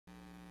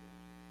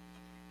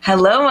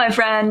Hello, my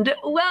friend.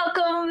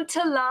 Welcome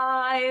to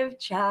live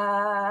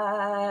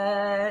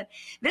chat.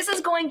 This is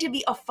going to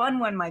be a fun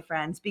one, my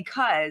friends,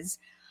 because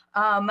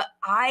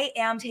I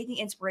am taking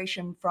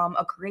inspiration from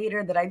a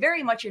creator that I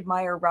very much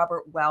admire,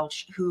 Robert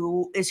Welch,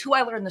 who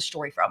I learned the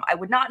story from. I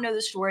would not know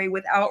the story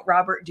without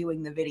Robert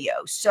doing the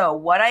video. So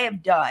what I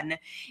have done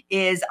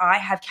is I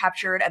have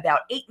captured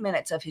about 8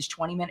 minutes of his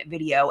 20-minute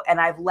video, and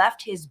I've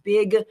left his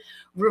big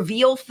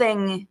reveal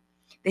thing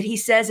that he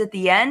says at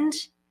the end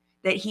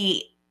that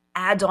he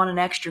adds on an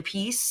extra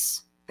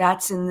piece.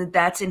 That's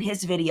in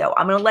his video.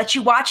 I'm going to let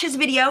you watch his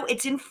video.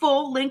 It's in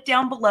full, link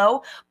down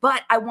below.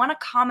 But I want to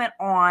comment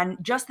on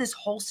just this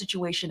whole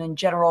situation in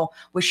general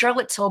with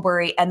Charlotte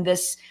Tilbury and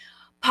this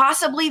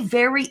possibly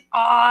very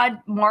odd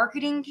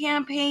marketing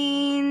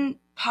campaign,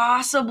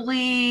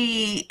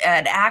 possibly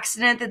an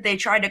accident that they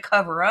tried to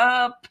cover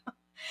up.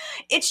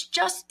 It's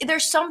just,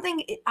 there's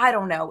something, I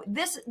don't know.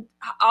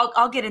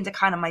 I'll get into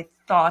kind of my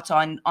thoughts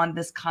on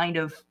this kind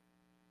of,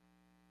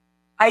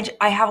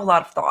 I have a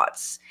lot of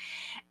thoughts,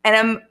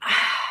 and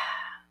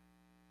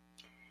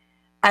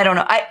I don't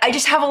know. I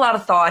just have a lot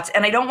of thoughts,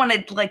 and I don't want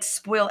to like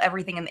spoil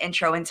everything in the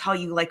intro and tell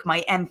you like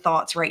my end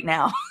thoughts right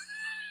now.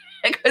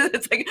 Because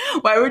it's like,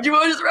 why would you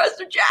watch the rest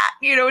of chat?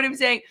 You know what I'm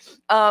saying?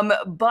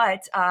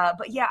 But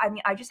yeah, I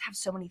mean, I just have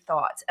so many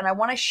thoughts, and I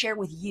want to share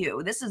with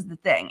you. This is the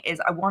thing,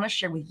 is I want to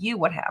share with you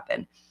what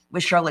happened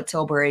with Charlotte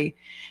Tilbury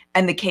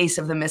and the case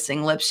of the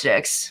missing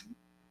lipsticks.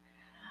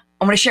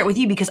 I'm going to share it with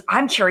you because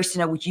I'm curious to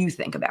know what you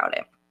think about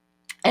it.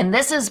 And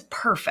this is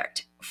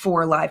perfect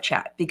for live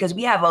chat because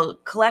we have a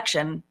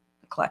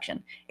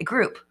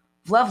group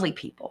of lovely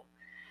people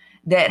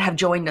that have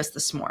joined us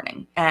this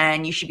morning.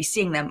 And you should be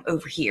seeing them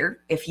over here.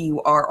 If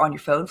you are on your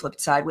phone, flip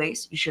it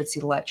sideways. You should see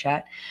the live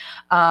chat.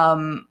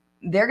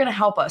 They're going to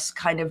help us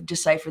kind of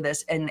decipher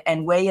this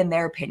and weigh in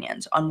their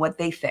opinions on what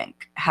they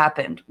think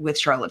happened with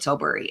Charlotte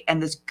Tilbury and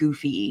this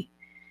goofy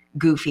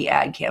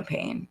ad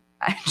campaign.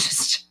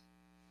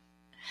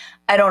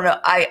 I don't know.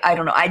 I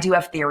don't know. I do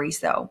have theories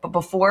though. But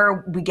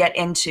before we get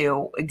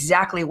into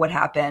exactly what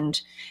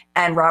happened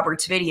and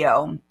Robert's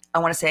video, I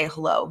want to say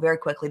hello very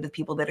quickly to the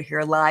people that are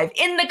here live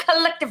in the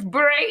collective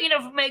brain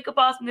of Makeup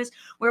Awesomeness,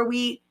 where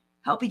we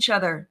help each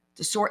other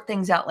to sort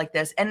things out like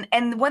this. And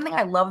one thing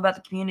I love about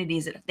the community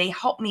is that they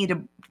help me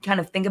to kind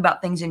of think about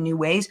things in new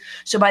ways.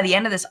 So by the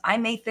end of this, I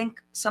may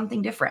think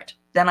something different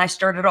than I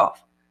started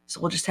off.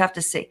 So we'll just have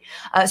to see.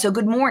 So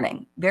good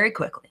morning, very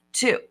quickly,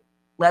 to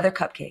Leather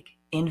Cupcake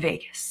in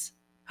Vegas.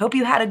 Hope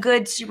you had a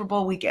good Super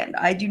Bowl weekend.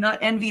 I do not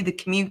envy the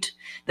commute,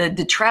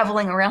 the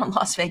traveling around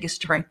Las Vegas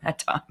during that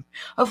time.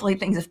 Hopefully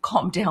things have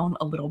calmed down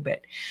a little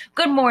bit.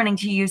 Good morning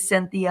to you,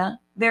 Cynthia.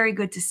 Very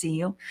good to see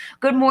you.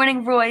 Good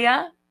morning,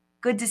 Roya.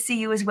 Good to see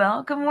you as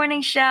well. Good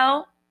morning,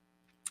 Shell.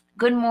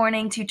 Good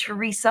morning to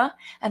Teresa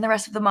and the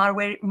rest of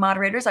the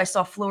moderators. I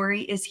saw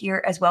Flory is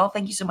here as well.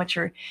 Thank you so much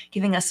for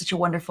giving us such a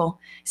wonderful,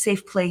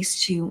 safe place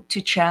to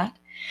chat.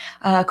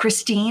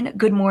 Christine,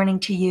 good morning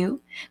to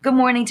you. Good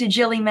morning to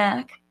Jilly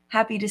Mac.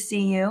 Happy to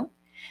see you.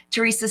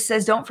 Teresa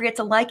says, don't forget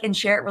to like and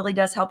share. It really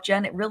does help,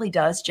 Jen. It really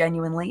does,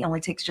 genuinely. It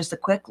only takes just a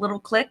quick little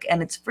click,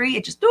 and it's free.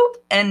 It just, doop,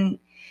 and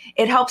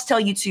it helps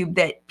tell YouTube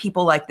that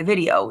people like the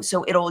video.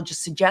 So it'll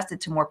just suggest it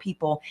to more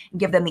people and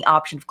give them the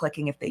option of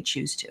clicking if they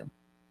choose to.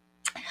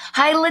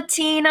 Hi,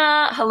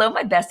 Latina. Hello,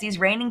 my besties.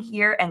 Raining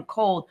here and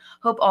cold.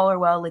 Hope all are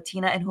well.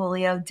 Latina and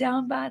Julio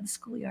down by the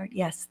schoolyard.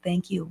 Yes,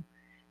 thank you.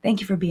 Thank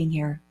you for being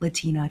here,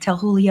 Latina. Tell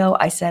Julio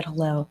I said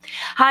hello.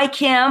 Hi,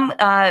 Kim.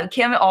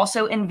 Kim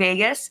also in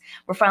Vegas.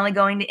 We're finally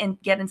going to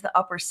get into the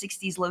upper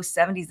 60s, low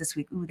 70s this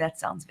week. Ooh, that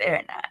sounds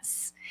very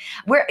nice.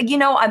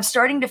 I'm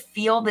starting to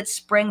feel that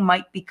spring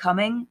might be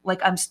coming.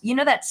 Like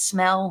that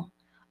smell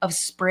of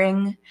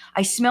spring.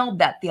 I smelled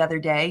that the other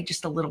day,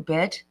 just a little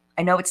bit.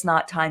 I know it's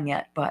not time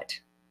yet, but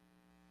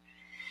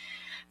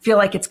feel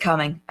like it's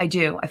coming. I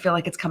do. I feel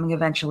like it's coming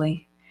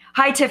eventually.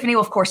 Hi, Tiffany.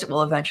 Well, of course it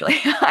will eventually.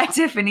 Hi,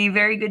 Tiffany.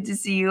 Very good to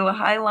see you.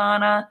 Hi,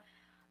 Lana.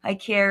 Hi,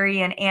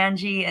 Carrie and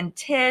Angie and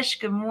Tish.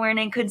 Good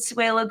morning.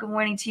 Consuelo, good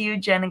morning to you.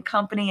 Jen and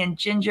Company and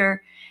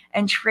Ginger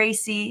and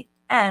Tracy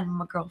and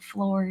my girl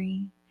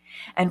Flory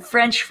and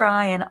French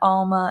Fry and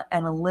Alma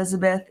and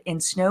Elizabeth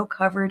in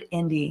snow-covered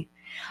Indy.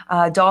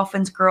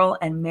 Dolphins Girl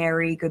and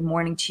Mary, good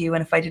morning to you.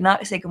 And if I did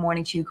not say good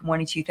morning to you, good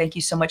morning to you. Thank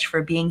you so much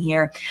for being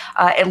here.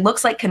 It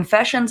looks like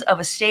Confessions of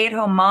a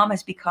Stay-at-Home Mom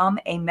has become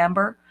a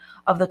member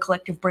of the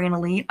Collective Brain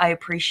Elite. I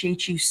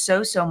appreciate you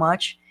so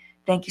much.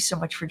 Thank you so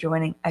much for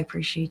joining. I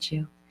appreciate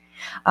you.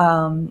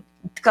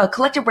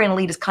 Collective Brain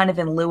Elite is kind of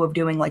in lieu of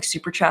doing like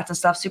super chats and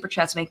stuff. Super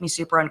chats make me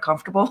super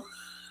uncomfortable,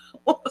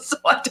 so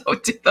I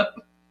don't do them.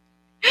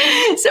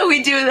 So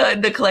we do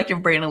the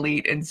Collective Brain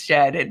Elite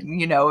instead,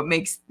 and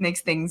it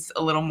makes things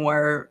a little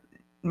more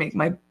make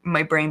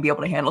my brain be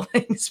able to handle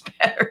things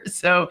better.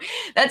 So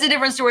that's a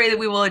different story that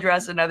we will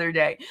address another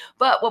day.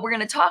 But what we're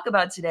going to talk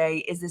about today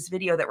is this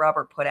video that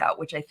Robert put out,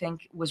 which I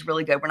think was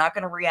really good. We're not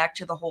going to react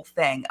to the whole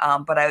thing,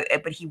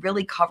 but he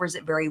really covers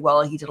it very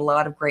well. He did a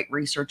lot of great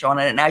research on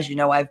it. And as you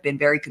know, I've been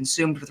very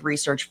consumed with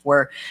research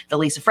for the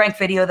Lisa Frank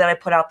video that I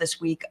put out this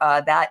week.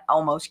 That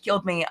almost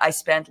killed me. I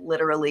spent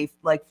literally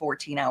like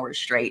 14 hours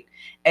straight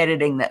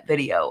editing that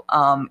video.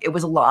 It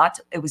was a lot.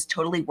 It was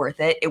totally worth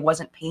it. It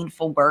wasn't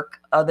painful work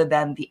other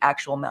than the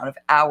actual amount of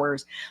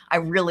hours. I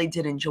really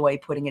did enjoy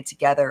putting it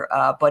together,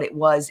 but it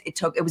was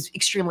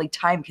extremely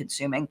time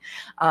consuming,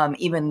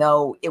 even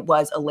though it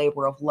was a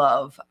labor of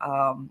love.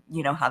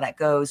 You know how that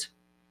goes.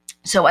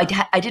 So I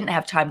didn't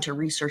have time to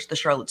research the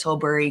Charlotte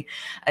Tilbury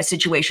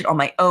situation on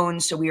my own.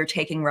 So we are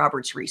taking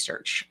Robert's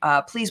research.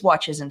 Please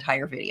watch his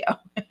entire video.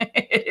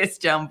 It's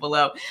down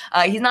below.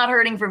 He's not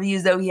hurting for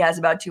views, though. He has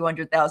about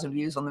 200,000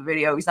 views on the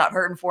video. He's not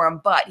hurting for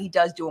him, but he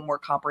does do a more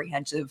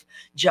comprehensive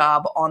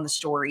job on the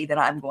story than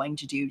I'm going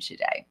to do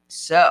today.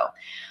 So,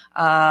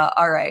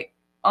 all right.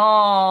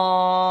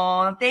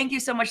 Oh, thank you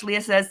so much.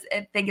 Leah says,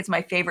 I think it's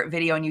my favorite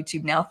video on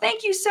YouTube now.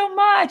 Thank you so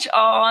much.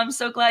 Oh, I'm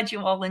so glad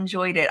you all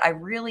enjoyed it. I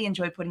really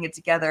enjoyed putting it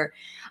together.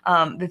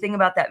 The thing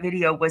about that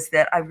video was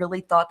that I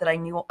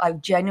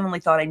genuinely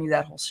thought I knew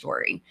that whole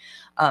story.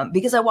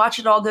 Because I watched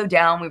it all go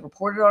down. We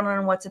reported on it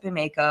on What's Up in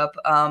Makeup.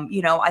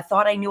 You know, I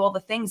thought I knew all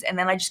the things, and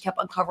then I just kept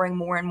uncovering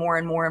more and more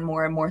and more and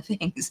more and more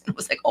things. It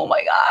was like, oh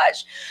my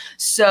gosh.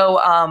 So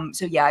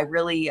yeah, I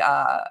really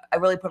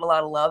put a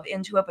lot of love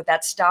into it, but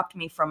that stopped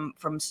me from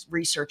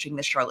researching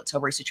the Charlotte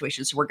Tilbury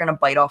situation. So we're going to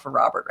bite off of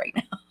Robert right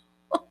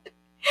now.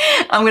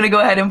 I'm going to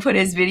go ahead and put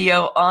his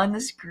video on the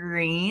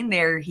screen.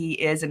 There he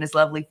is in his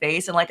lovely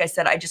face. And like I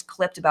said, I just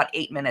clipped about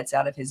 8 minutes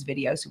out of his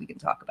video so we can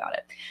talk about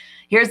it.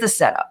 Here's the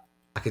setup.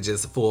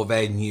 Packages for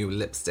their new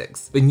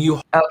lipsticks.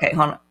 Okay,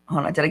 hold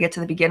on. Did I get to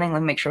the beginning?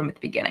 Let me make sure I'm at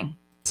the beginning.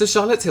 So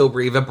Charlotte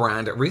Tilbury, the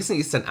brand,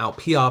 recently sent out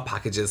PR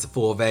packages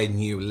for their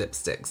new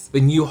lipsticks,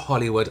 the new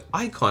Hollywood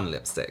Icon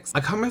lipsticks. I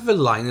can't remember if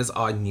the liners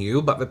are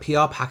new, but the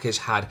PR package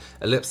had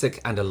a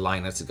lipstick and a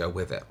liner to go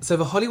with it. So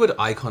the Hollywood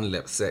Icon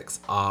lipsticks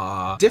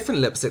are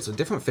different lipsticks with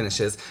different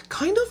finishes,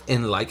 kind of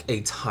in like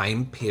a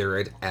time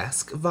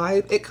period-esque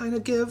vibe it kind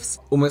of gives.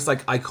 Almost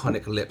like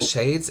iconic lip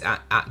shades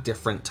at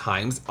different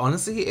times.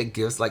 Honestly, it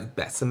gives like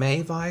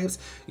Besame vibes.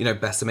 You know,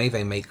 Besame,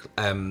 they make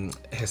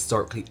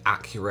historically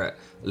accurate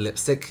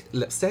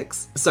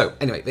lipsticks. So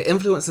anyway, the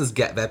influencers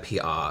get their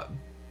PR.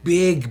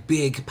 Big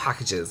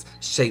packages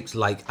shaped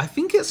like, I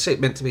think it's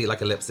shaped meant to be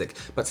like a lipstick,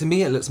 but to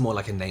me it looks more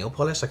like a nail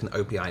polish, like an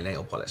OPI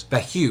nail polish. They're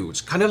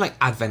huge, kind of like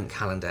advent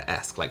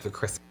calendar-esque, like for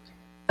Christmas.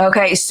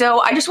 Okay,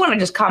 so I just want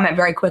to comment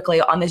very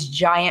quickly on this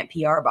giant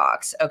PR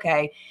box,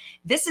 okay?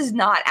 This is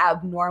not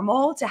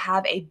abnormal to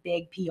have a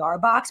big PR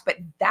box, but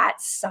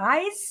that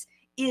size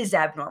is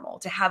abnormal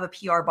to have a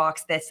PR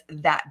box that's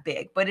that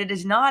big, but it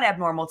is not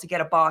abnormal to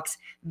get a box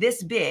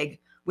this big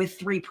with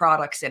 3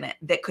 products in it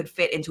that could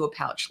fit into a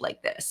pouch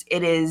like this.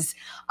 It is,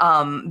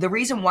 the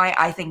reason why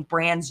I think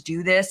brands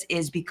do this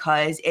is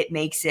because it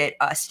makes it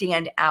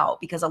stand out,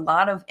 because a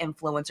lot of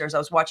influencers, I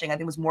was watching, I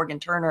think it was Morgan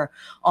Turner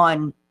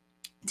on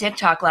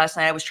TikTok last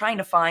night. I was trying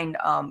to find,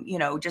 you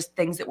know, just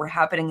things that were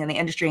happening in the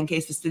industry in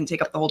case this didn't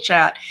take up the whole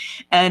chat.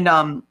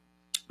 And,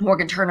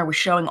 Morgan Turner was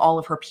showing all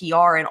of her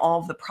PR and all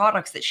of the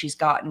products that she's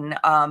gotten,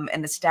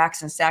 and the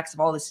stacks and stacks of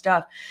all this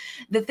stuff.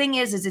 The thing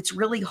is it's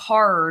really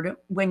hard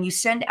when you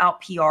send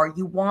out PR,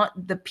 you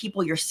want the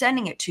people you're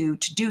sending it to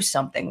do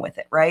something with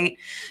it, right?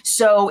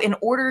 So in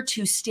order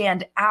to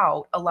stand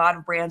out, a lot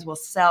of brands will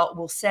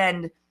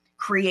send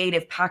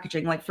creative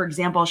packaging. Like, for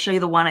example, I'll show you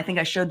the one, I think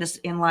I showed this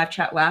in live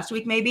chat last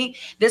week, maybe.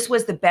 This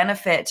was the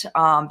Benefit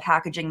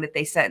packaging that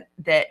they sent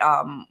that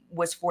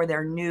was for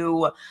their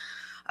new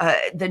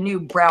the new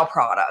brow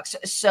products.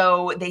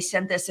 So they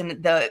sent this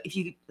in I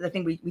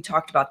think we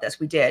talked about this,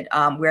 we did,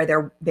 where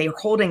they're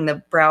holding the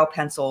brow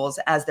pencils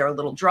as their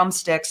little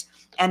drumsticks.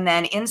 And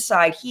then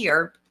inside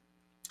here,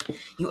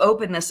 you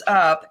open this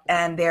up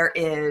and there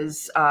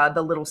is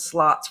the little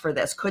slots for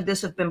this. Could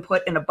this have been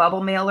put in a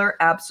bubble mailer?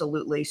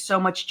 Absolutely. So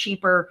much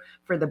cheaper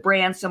for the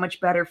brand, so much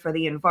better for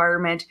the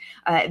environment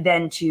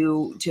than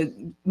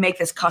to make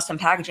this custom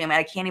packaging. I mean,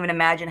 I can't even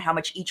imagine how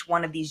much each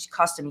one of these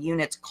custom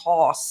units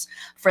costs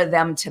for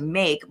them to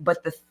make.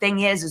 But the thing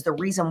is the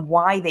reason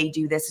why they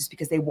do this is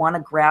because they want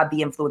to grab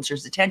the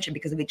influencer's attention,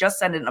 because if they just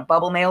send it in a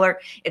bubble mailer,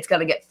 it's going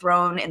to get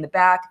thrown in the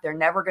back. They're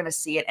never going to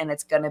see it and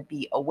it's going to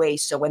be a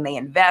waste. So when they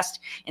invest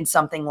in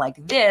something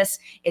like this,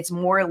 it's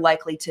more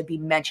likely to be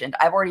mentioned.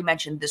 I've already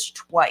mentioned this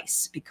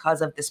twice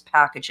because of this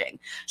packaging.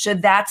 So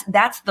that's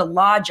the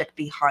logic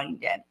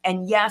behind it.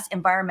 And yes,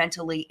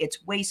 environmentally,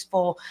 it's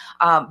wasteful,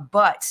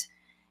 but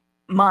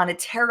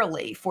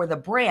monetarily for the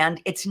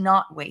brand, it's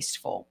not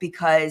wasteful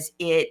because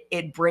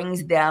it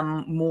brings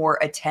them more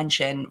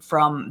attention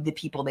from the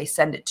people they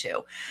send it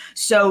to.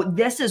 So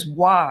this is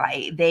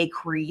why they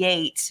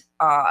create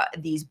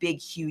these big,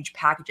 huge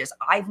packages.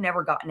 I've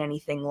never gotten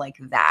anything like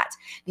that.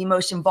 The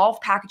most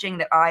involved packaging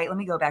that let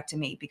me go back to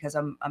me because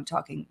I'm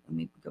talking, let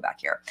me go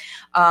back here.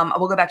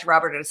 We'll go back to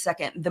Robert in a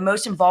second. The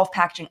most involved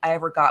packaging I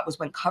ever got was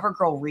when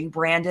CoverGirl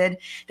rebranded.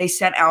 They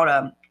sent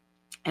out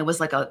it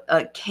was like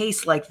a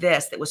case like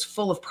this that was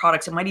full of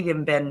products. It might have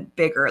even been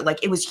bigger.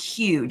 Like, it was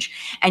huge.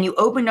 And you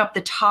opened up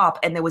the top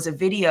and there was a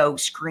video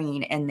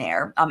screen in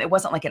there. It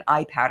wasn't like an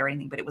iPad or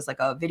anything, but it was like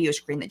a video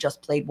screen that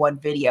just played one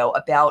video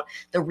about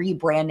the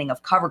rebranding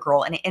of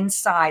CoverGirl. And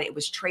inside it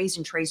was trays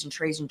and trays and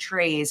trays and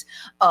trays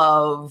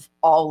of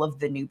all of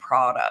the new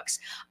products.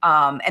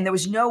 And there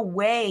was no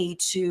way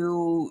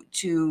to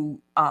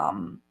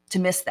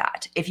miss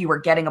that. If you were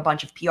getting a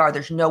bunch of PR,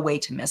 there's no way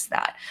to miss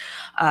that.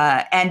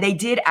 And they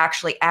did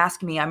actually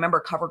ask me, I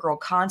remember CoverGirl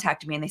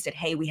contacted me and they said,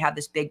 hey, we have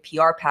this big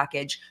PR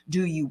package.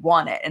 Do you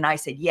want it? And I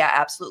said, yeah,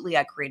 absolutely.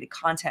 I created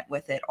content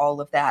with it,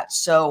 all of that.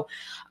 So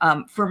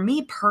for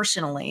me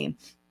personally,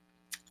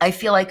 I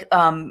feel like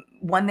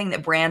one thing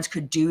that brands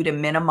could do to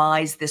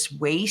minimize this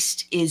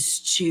waste is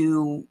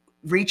to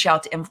reach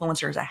out to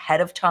influencers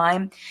ahead of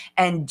time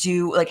and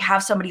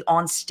have somebody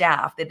on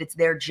staff that it's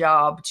their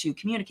job to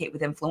communicate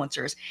with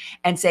influencers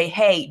and say,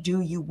 hey, do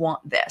you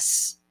want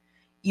this?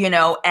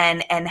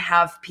 And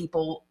have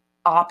people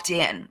opt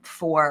in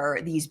for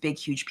these big,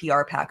 huge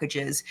PR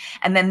packages.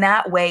 And then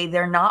that way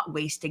they're not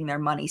wasting their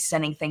money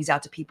sending things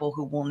out to people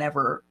who will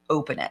never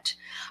open it.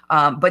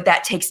 But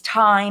that takes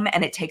time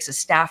and it takes a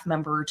staff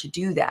member to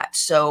do that.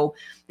 So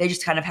they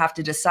just kind of have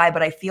to decide.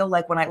 But I feel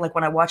like when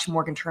I watch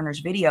Morgan Turner's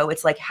video,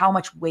 it's like how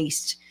much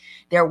waste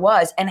there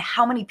was and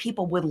how many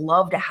people would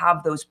love to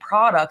have those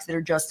products that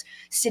are just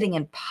sitting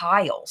in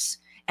piles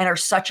and are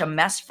such a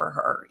mess for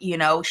her.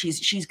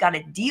 She's got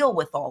to deal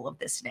with all of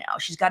this now.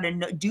 She's got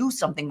to do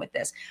something with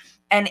this.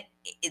 And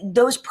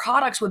those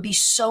products would be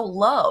so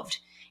loved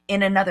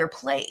in another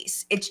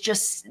place.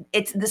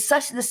 The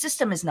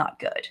system is not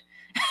good.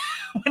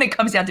 When it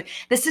comes down to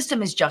the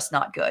system is just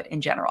not good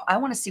in general. I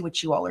want to see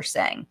what you all are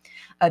saying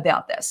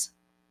about this.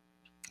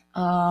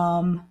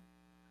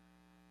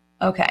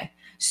 Okay.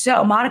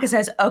 So Monica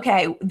says,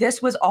 okay,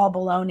 this was all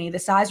baloney. The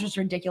size was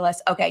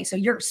ridiculous. Okay. So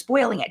you're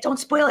spoiling it. Don't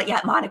spoil it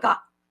yet, Monica.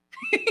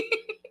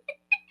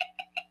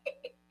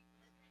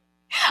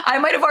 I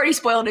might have already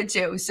spoiled it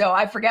too. So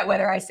I forget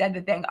whether I said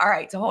the thing. All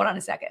right. So hold on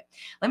a second.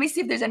 Let me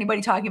see if there's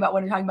anybody talking about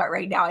what I'm talking about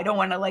right now. I don't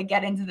want to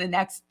get into the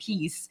next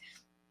piece.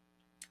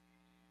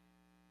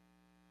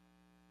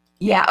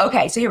 Yeah.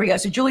 Okay. So here we go.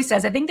 So Julie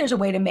says, I think there's a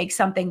way to make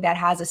something that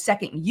has a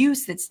second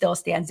use that still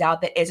stands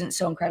out that isn't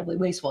so incredibly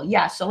wasteful.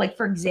 Yeah. So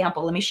for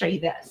example, let me show you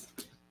this.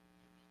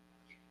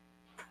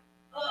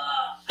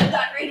 I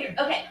got it right here.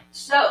 Okay.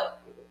 So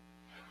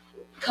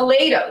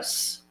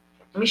Kaleidos.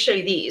 Let me show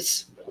you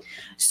these.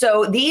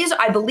 So these,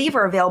 I believe,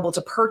 are available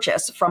to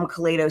purchase from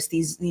Kaleidos,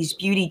 these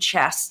beauty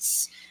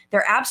chests.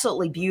 They're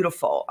absolutely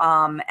beautiful.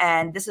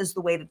 And this is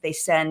the way that they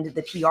send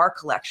the PR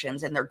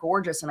collections, and they're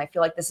gorgeous. And I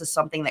feel like this is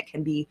something that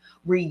can be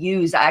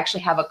reused. I actually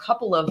have a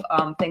couple of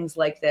things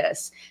like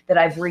this that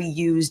I've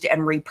reused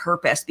and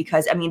repurposed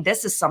because, I mean,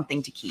 this is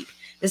something to keep.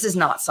 This is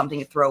not something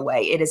to throw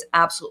away. It is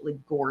absolutely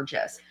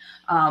gorgeous.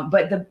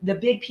 But the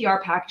big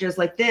PR packages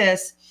like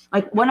this,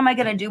 what am I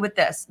going to do with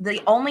this?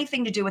 The only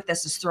thing to do with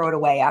this is throw it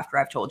away after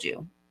I've told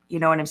you. You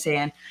know what I'm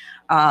saying?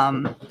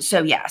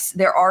 So yes,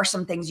 there are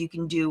some things you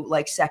can do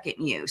like second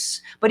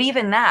use, but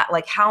even that,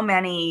 how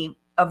many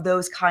of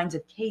those kinds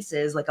of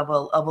cases, of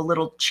a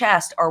little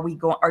chest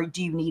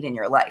do you need in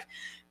your life?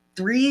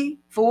 3,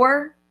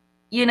 4,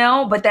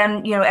 but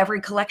then,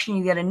 every collection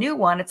you get a new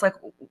one. It's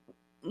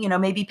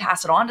maybe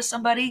pass it on to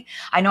somebody.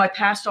 I know I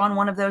passed on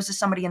one of those to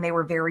somebody and they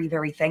were very,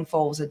 very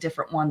thankful. It was a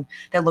different one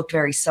that looked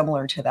very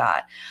similar to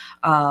that.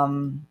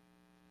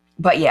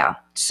 But yeah,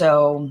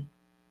 so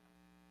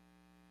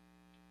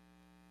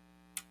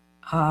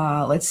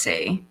let's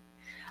see.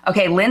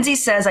 Okay, Lindsay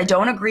says, I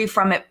don't agree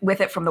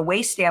with it from the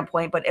waste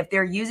standpoint, but if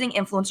they're using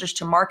influencers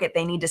to market,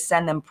 they need to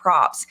send them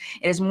props.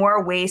 It is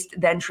more waste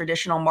than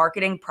traditional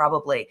marketing,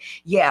 probably.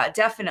 Yeah,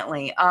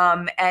 definitely.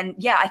 And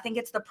yeah, I think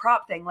it's the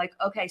prop thing.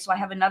 Okay, so I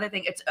have another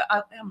thing. It's,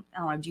 I don't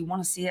know, do you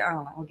want to see it? I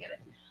don't know, I'll get it.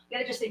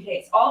 Get it just in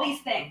case. All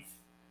these things.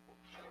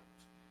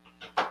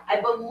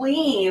 I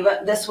believe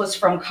this was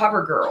from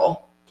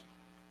CoverGirl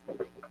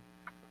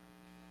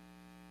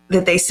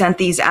that they sent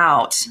these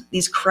out,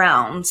 these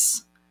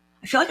crowns.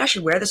 I feel like I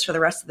should wear this for the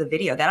rest of the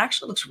video. That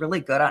actually looks really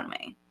good on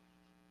me.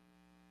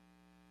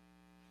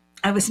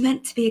 I was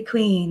meant to be a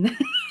queen.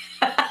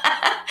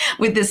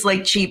 With this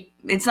cheap,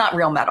 it's not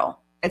real metal.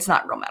 It's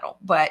not real metal,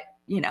 but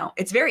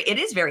it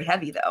is very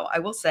heavy though. I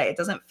will say it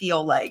doesn't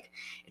feel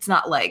it's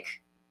not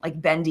like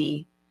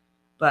bendy,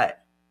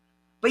 but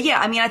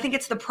yeah, I mean, I think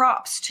it's the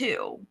props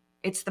too.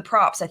 It's the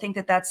props. I think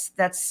that's,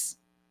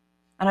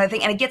 and I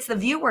think, and it gets the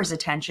viewer's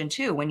attention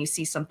too when you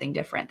see something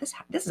different. This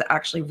is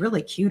actually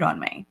really cute on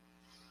me.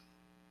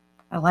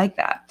 I like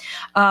that.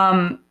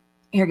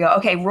 Here we go.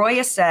 Okay,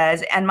 Roya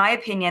says, in my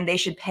opinion, they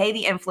should pay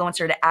the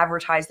influencer to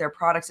advertise their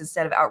products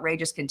instead of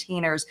outrageous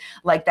containers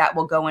like that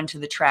will go into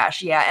the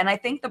trash. Yeah, and I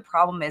think the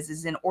problem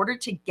is in order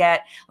to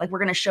get, like we're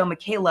going to show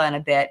Michaela in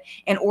a bit,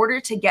 in order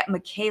to get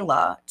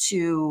Michaela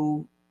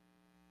to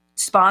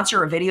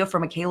sponsor a video for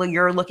Michaela,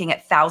 you're looking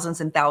at thousands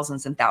and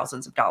thousands and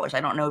thousands of dollars.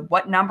 I don't know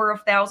what number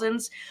of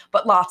thousands,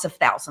 but lots of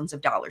thousands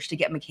of dollars to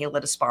get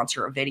Michaela to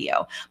sponsor a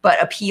video.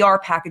 But a PR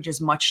package is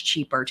much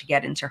cheaper to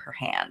get into her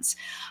hands.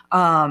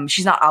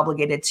 She's not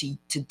obligated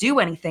to do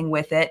anything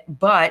with it,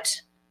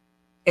 but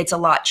it's a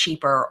lot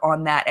cheaper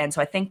on that end. So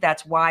I think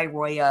that's why,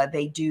 Roya,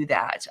 they do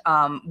that.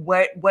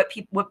 What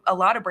a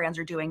lot of brands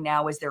are doing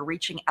now is they're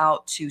reaching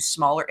out to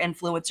smaller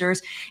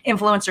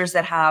influencers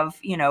that have,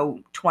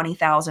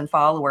 20,000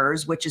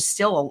 followers, which is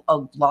still a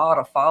lot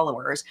of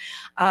followers.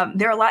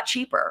 They're a lot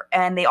cheaper.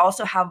 And they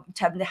also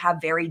tend to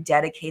have very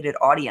dedicated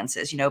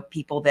audiences.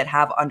 People that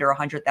have under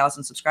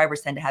 100,000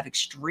 subscribers tend to have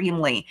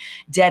extremely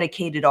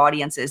dedicated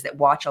audiences that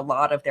watch a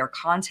lot of their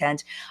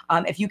content.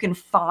 If you can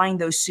find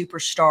those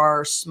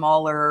superstar,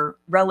 smaller,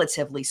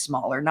 relatively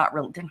smaller, they're not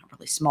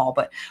really small,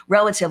 but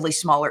relatively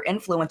smaller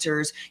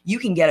influencers, you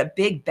can get a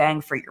big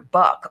bang for your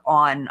buck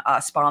on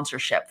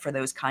sponsorship for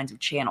those kinds of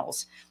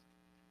channels.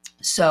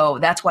 So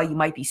that's why you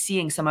might be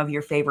seeing some of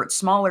your favorite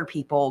smaller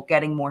people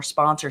getting more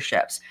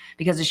sponsorships,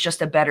 because it's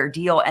just a better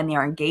deal and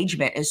their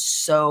engagement is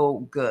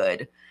so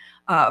good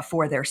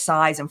for their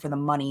size and for the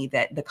money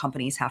that the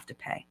companies have to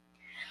pay.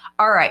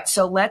 All right,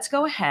 so let's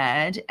go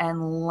ahead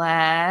and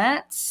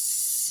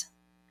let's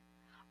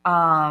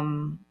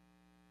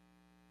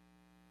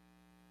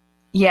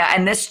yeah,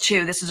 and this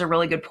is a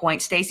really good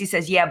point. Stacy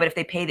says, yeah, but if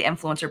they pay the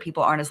influencer,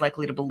 people aren't as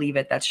likely to believe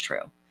it. That's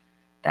true.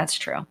 That's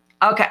true.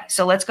 Okay,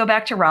 so let's go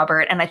back to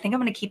Robert. And I think I'm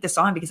going to keep this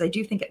on because I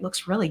do think it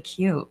looks really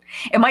cute.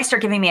 It might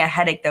start giving me a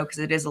headache, though, because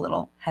it is a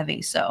little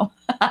heavy. So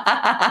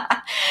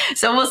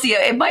so we'll see.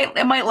 It might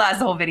last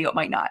the whole video. It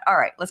might not. All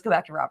right, let's go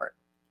back to Robert.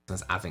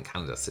 This advent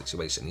calendar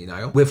situation,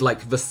 with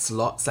like the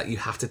slots that you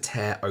have to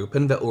tear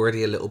open, they're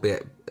already a little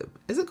bit,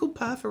 is it called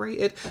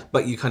perforated?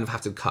 But you kind of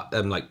have to cut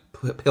them, like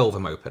peel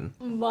them open.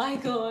 Oh my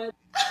god.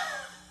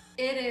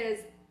 It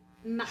is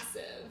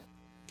massive.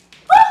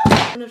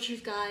 No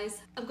truth,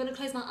 guys. I'm gonna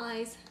close my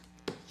eyes.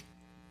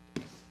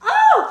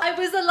 Oh! I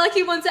was the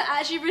lucky one to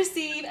actually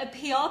receive a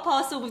PR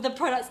parcel with the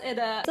products in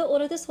it. So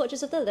ordered the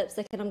swatches of the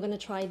lipstick and I'm gonna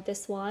try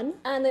this one.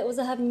 And they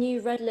also have new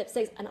red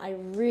lipsticks and I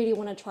really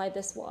wanna try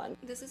this one.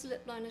 This is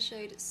lip liner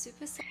shade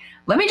Super.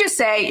 Let me just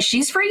say,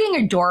 she's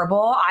freaking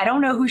adorable. I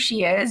don't know who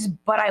she is,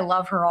 but I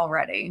love her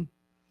already.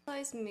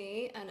 Size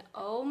me and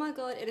oh my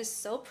god, it is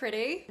so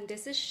pretty. And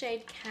this is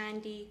shade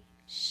Candy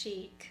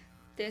Chic.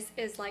 This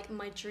is like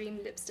my dream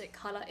lipstick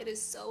color. It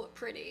is so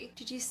pretty.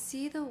 Did you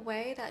see the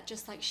way that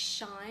just like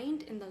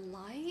shined in the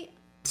light?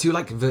 To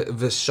like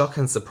the shock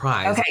and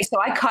surprise. Okay, so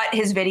I cut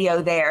his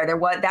video there.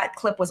 That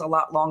clip was a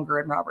lot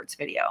longer in Robert's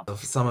video.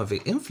 Of some of the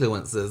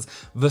influencers,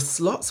 the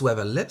slots where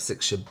the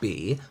lipstick should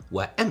be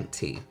were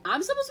empty.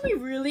 I'm supposed to be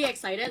really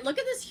excited. Look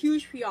at this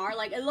huge PR.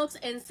 Like, it looks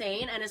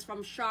insane and it's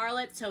from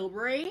Charlotte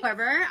Tilbury.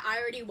 However, I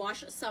already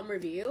watched some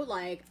review.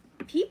 Like,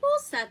 people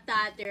said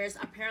that there's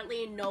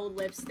apparently no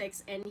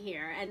lipsticks in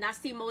here, and that's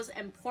the most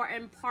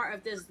important part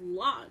of this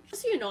launch.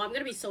 So you know, I'm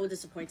gonna be so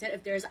disappointed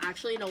if there's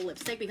actually no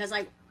lipstick, because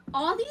like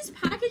all these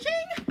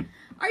packaging,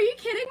 are you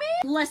kidding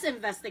me? Let's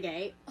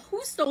investigate.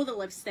 Who stole the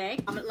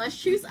lipstick? Let's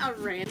choose a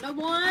random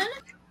one.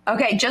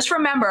 Okay, just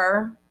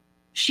remember,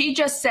 she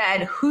just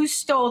said, who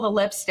stole the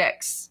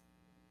lipsticks?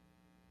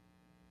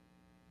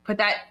 Put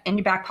that in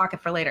your back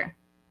pocket for later.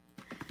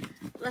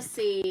 Let's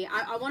see.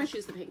 I want to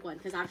choose the pink one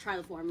because I've tried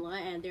the formula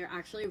and they're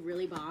actually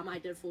really bomb. I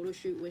did a photo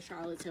shoot with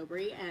Charlotte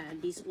Tilbury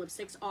and these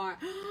lipsticks are...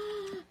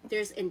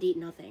 There's indeed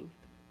nothing.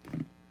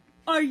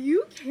 Are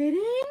you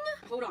kidding?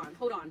 Hold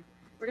on.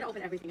 We're gonna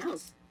open everything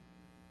else.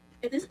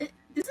 Is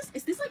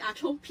this like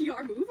actual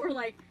PR move or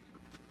like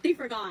they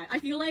forgot? I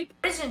feel like...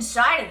 What is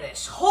inside of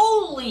this?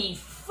 Holy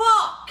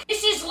fuck!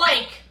 This is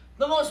like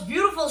the most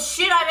beautiful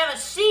shit I've ever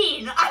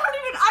seen. I don't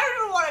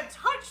even want to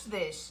touch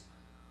this.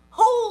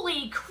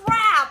 Holy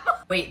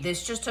crap! Wait,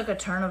 this just took a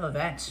turn of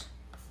events.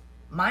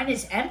 Mine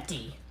is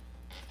empty.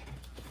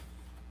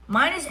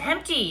 Mine is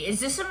empty. Is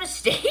this a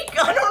mistake?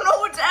 I don't know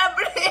what's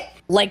happening.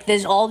 Like,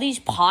 there's all these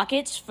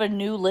pockets for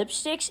new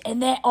lipsticks,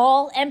 and they're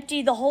all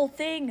empty, the whole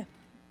thing.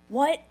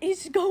 What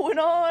is going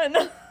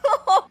on?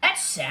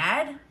 That's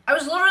sad. I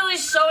was literally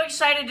so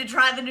excited to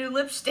try the new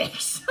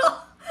lipsticks.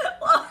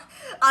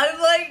 I'm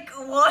like,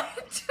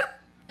 what?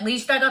 At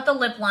least I got the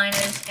lip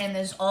liners, and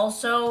there's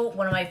also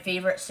one of my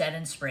favorite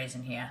setting sprays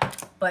in here,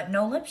 but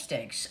no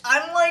lipsticks.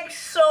 I'm like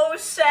so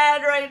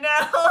sad right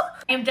now.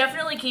 I'm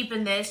definitely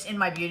keeping this in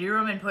my beauty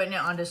room and putting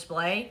it on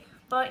display,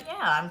 but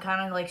yeah, I'm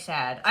kind of like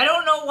sad. I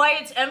don't know why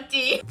it's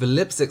empty. The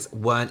lipsticks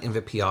weren't in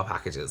the PR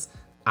packages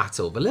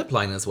at all. The lip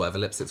liners were, the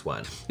lipsticks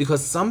weren't.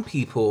 Because some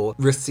people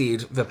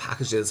received the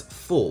packages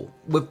full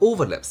with all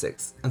the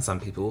lipsticks and some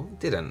people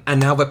didn't. And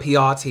now the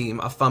PR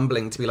team are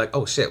fumbling to be like,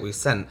 oh shit, we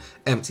sent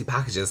empty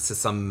packages to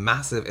some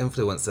massive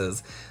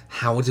influencers.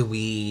 How do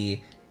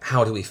we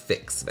how do we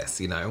fix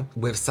this, you know?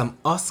 With some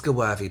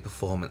Oscar-worthy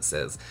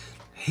performances,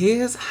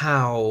 here's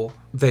how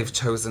they've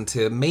chosen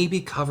to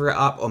maybe cover it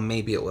up, or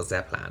maybe it was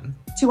their plan.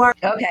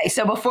 Okay,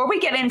 so before we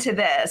get into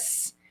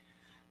this,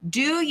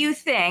 do you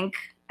think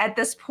at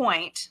this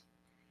point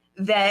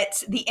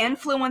that the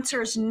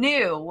influencers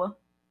knew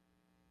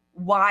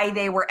why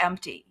they were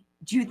empty?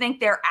 Do you think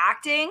they're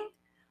acting,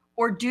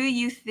 or do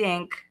you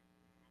think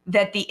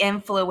that the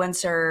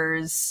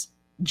influencers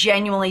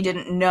genuinely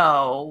didn't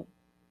know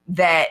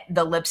that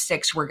the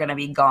lipsticks were going to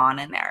be gone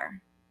in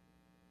there?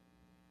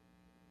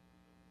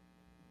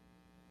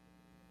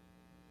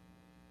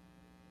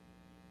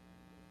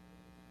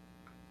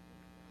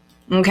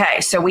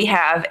 Okay, so we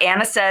have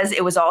Anna says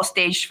it was all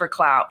staged for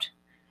clout.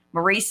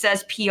 Maurice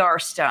says PR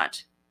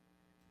stunt.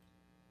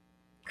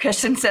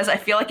 Kristen says, I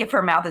feel like if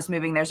her mouth is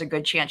moving, there's a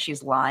good chance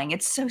she's lying.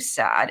 It's so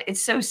sad.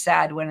 It's so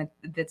sad when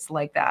it's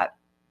like that.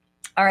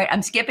 All right,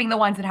 I'm skipping the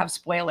ones that have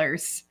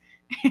spoilers.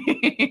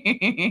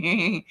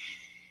 Sin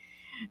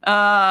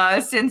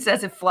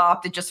says it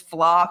flopped. It just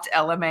flopped.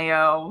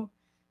 LMAO.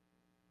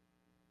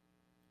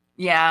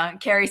 Yeah,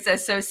 Carrie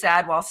says so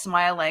sad while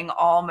smiling.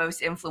 All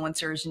most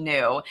influencers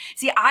knew.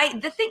 See,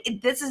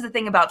 this is the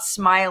thing about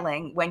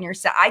smiling when you're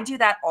sad. I do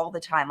that all the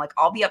time. Like,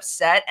 I'll be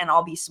upset and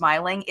I'll be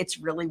smiling. It's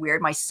really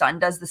weird. My son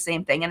does the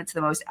same thing, and it's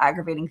the most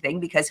aggravating thing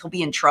because he'll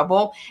be in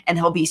trouble and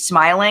he'll be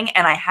smiling.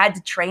 And I had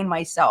to train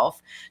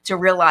myself to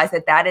realize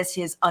that that is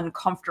his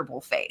uncomfortable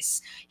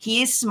face.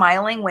 He's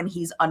smiling when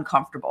he's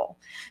uncomfortable.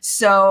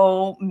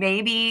 So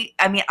maybe,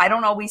 I mean, I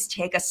don't always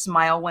take a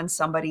smile when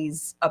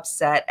somebody's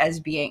upset as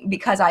being,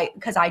 because I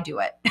do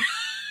it.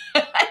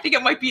 I think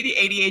it might be the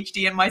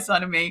ADHD in my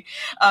son and me.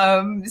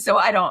 So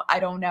I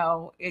don't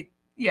know.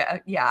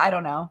 Yeah, I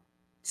don't know.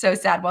 So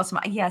sad while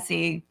smiling. Yeah,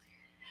 see.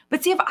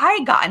 But see, if I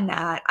had gotten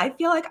that, I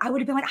feel like I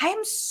would have been like, I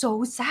am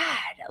so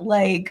sad.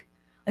 Like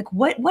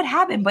what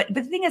happened? But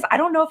the thing is, I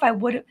don't know if I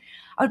would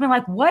have been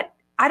like, what?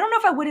 I don't know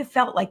if I would have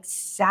felt like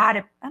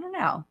sad. I don't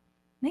know.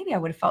 Maybe I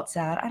would have felt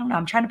sad. I don't know.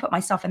 I'm trying to put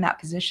myself in that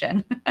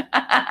position.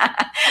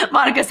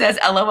 Monica says,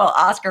 LOL,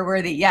 Oscar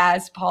worthy.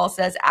 Yes. Paul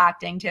says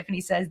acting. Tiffany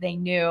says they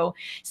knew.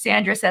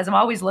 Sandra says, I'm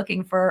always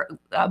cooking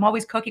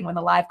when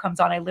the live comes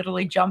on. I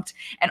literally jumped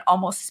and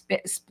almost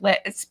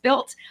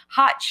spilt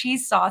hot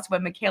cheese sauce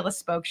when Michaela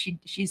spoke.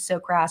 She's so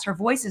crass. Her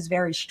voice is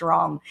very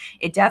strong.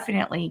 It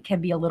definitely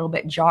can be a little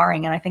bit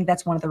jarring. And I think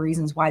that's one of the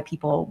reasons why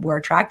people were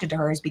attracted to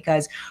her, is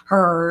because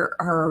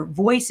her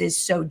voice is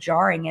so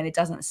jarring and it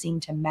doesn't seem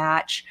to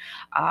match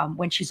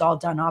when she's all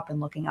done up and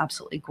looking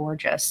absolutely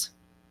gorgeous.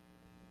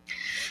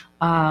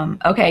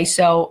 Okay,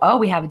 so,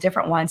 we have a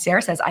different one.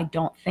 Sarah says, I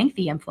don't think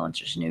the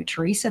influencers knew.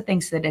 Teresa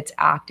thinks that it's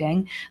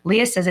acting.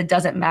 Leah says it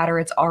doesn't matter.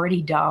 It's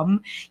already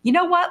dumb. You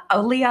know what?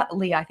 Leah,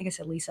 I think I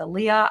said Lisa.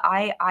 Leah,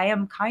 I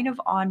am kind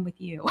of on with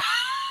you.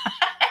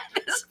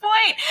 At this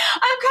point,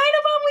 I'm kind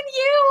of on with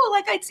you.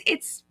 Like,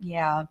 it's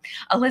yeah.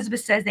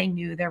 Elizabeth says they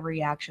knew their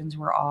reactions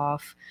were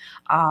off.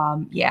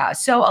 Yeah,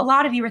 so a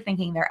lot of you are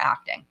thinking they're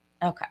acting.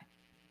 Okay.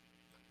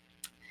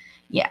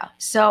 Yeah.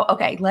 So,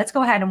 okay, let's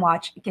go ahead and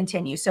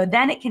continue. So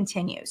then it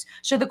continues.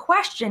 So the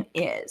question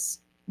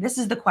is, this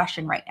is the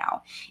question right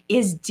now,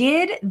 is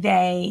did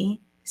they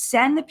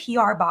send the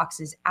PR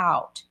boxes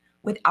out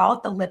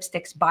without the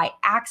lipsticks by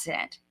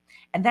accident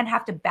and then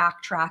have to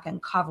backtrack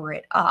and cover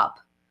it up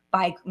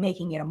by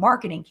making it a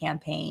marketing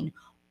campaign?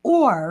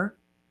 Or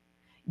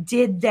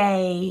did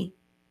they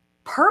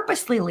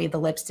purposely leave the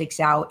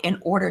lipsticks out in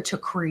order to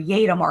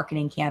create a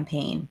marketing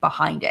campaign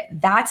behind it?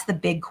 That's the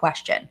big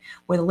question.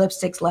 Were the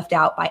lipsticks left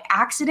out by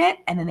accident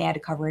and then they had to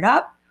cover it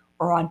up,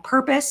 or on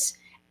purpose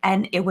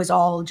and it was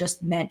all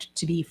just meant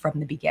to be from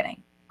the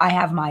beginning? I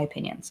have my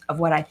opinions of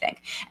what I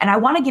think. And I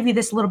want to give you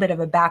this little bit of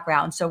a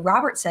background. So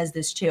Robert says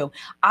this too.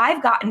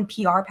 I've gotten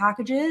PR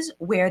packages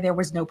where there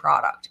was no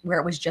product, where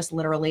it was just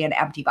literally an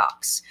empty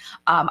box.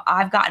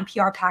 I've gotten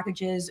PR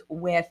packages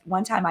with,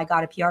 one time I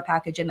got a PR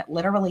package and it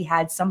literally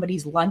had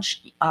somebody's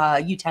lunch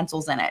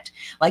utensils in it.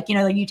 Like, you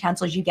know, the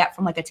utensils you get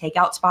from like a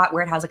takeout spot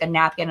where it has like a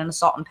napkin and a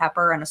salt and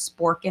pepper and a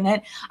spork in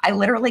it. I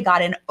literally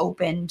got an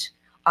opened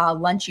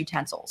lunch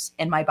utensils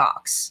in my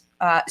box.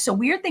 So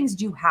weird things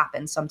do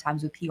happen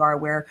sometimes with PR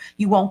where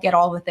you won't get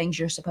all the things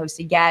you're supposed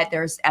to get.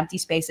 There's empty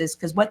spaces,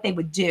 because what they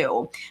would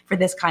do for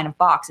this kind of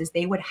box is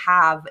they would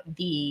have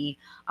the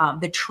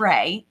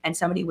tray and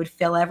somebody would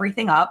fill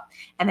everything up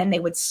and then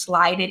they would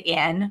slide it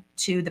in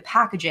to the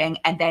packaging,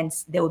 and then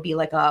there would be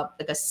like a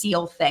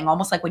seal thing,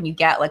 almost like when you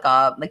get like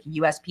a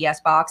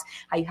USPS box,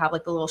 how you have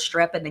like the little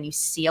strip and then you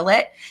seal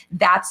it.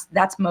 That's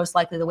most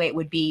likely the way it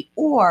would be.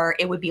 Or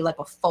it would be like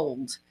a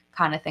fold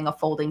kind of thing, a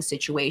folding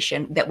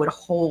situation that would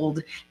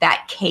hold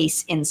that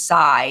case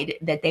inside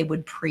that they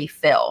would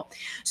pre-fill.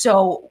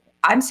 So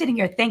I'm sitting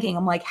here thinking,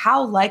 I'm like,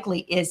 how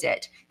likely is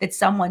it that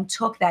someone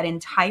took that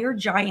entire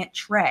giant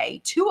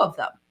tray, 2 of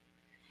them,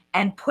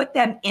 and put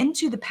them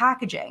into the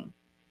packaging,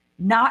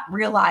 not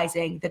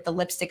realizing that the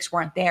lipsticks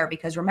weren't there?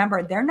 Because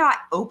remember, they're not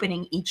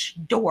opening each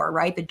door,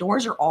 right? The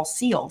doors are all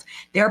sealed.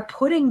 They're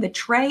putting the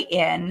tray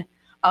in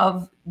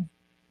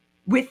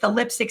with the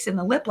lipsticks and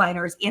the lip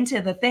liners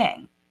into the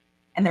thing.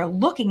 and they're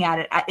looking at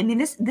it. I mean,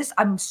 this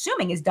I'm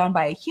assuming is done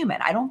by a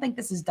human. I don't think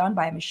this is done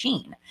by a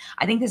machine.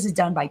 I think this is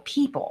done by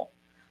people.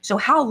 So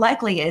how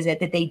likely is it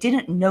that they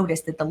didn't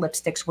notice that the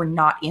lipsticks were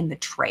not in the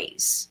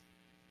trays?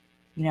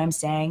 You know what I'm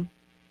saying?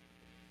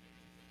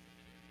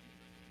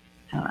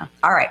 I don't know.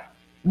 All right,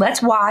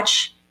 let's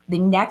watch the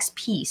next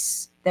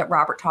piece that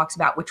Robert talks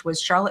about, which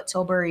was Charlotte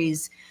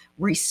Tilbury's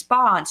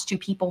response to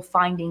people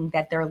finding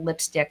that their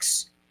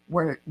lipsticks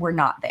were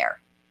not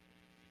there.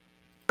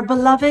 Our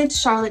beloved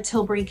Charlotte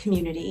Tilbury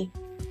community,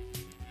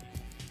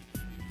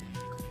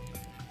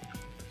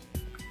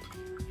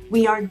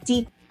 we are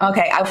deep.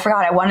 Okay, I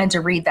forgot. I wanted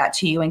to read that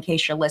to you in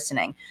case you're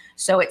listening.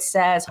 So it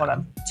says, hold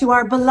on. To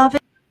our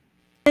beloved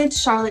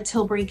Charlotte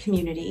Tilbury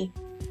community.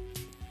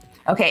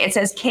 Okay, it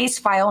says case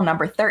file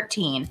number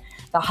 13.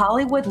 The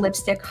Hollywood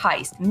lipstick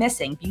heist,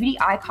 missing beauty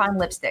icon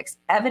lipsticks,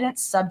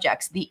 evidence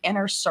subjects, the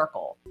inner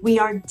circle. We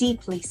are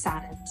deeply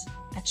saddened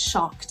and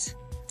shocked.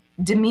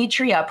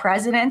 Demetria,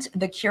 president,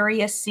 the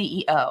curious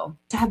CEO.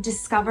 To have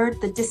discovered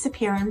the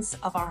disappearance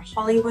of our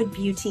Hollywood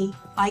beauty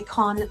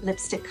icon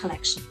lipstick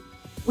collection.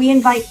 We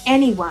invite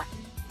anyone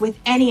with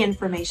any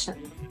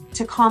information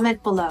to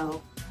comment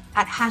below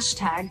at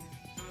hashtag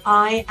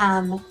I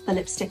am the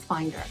lipstick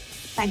finder.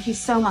 Thank you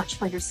so much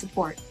for your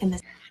support in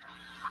this.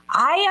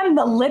 I am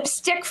the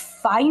lipstick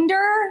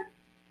finder?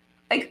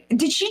 Like,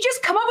 did she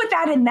just come up with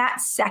that in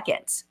that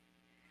second?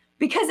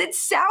 Because it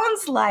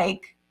sounds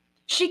like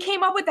she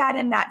came up with that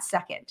in that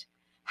second.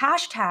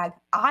 Hashtag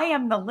I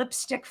am the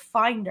lipstick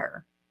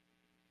finder.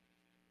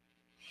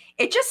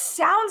 It just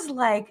sounds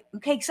like,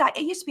 okay, because I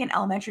used to be an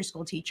elementary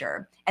school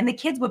teacher and the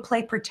kids would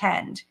play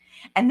pretend.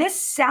 And this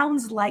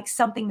sounds like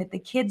something that the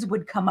kids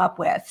would come up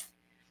with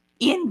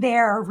in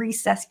their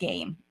recess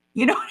game.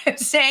 You know what I'm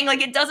saying?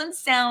 Like, it doesn't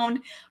sound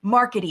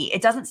markety.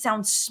 It doesn't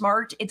sound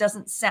smart. It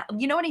doesn't sound,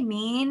 you know what I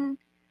mean?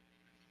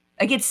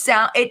 Like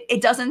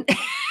it doesn't,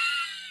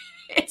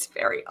 it's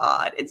very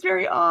odd. It's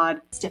very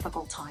odd. It's a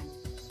difficult time.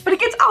 But it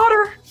gets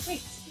odder.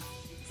 Wait,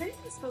 has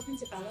anyone spoken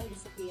to Bella and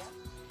Sophia?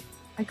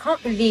 I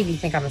can't believe you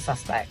think I'm a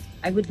suspect.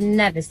 I would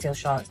never steal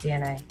Charlotte's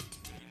DNA.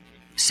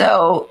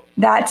 So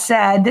that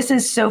said, this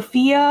is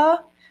Sophia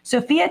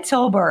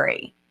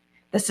Tilbury,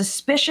 the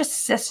suspicious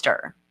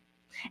sister.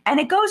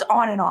 And it goes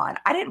on and on.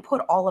 I didn't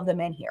put all of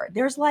them in here.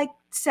 There's like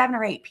 7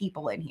 or 8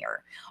 people in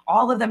here,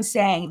 all of them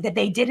saying that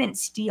they didn't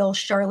steal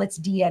Charlotte's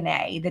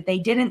DNA, that they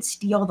didn't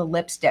steal the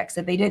lipsticks,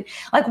 that they did.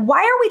 Like, why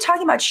are we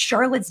talking about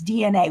Charlotte's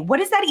DNA? What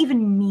does that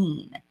even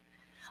mean?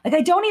 Like,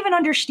 I don't even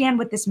understand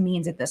what this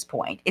means at this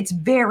point. It's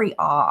very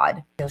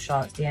odd. Steal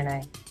Charlotte's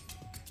DNA.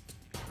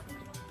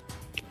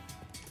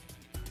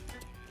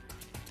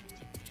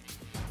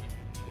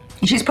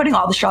 She's putting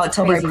all the Charlotte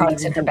Tilbury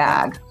products in her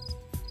bag.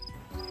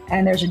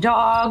 And there's a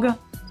dog.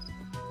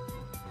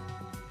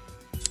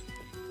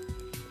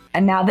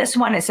 And now this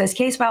one, it says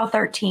case file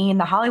 13,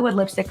 the Hollywood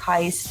lipstick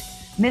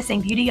heist,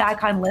 missing beauty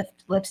icon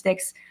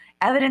lipsticks,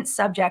 evidence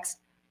subjects,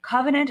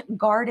 Covenant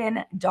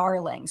Garden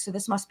Darling. So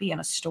this must be in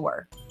a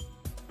store.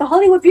 The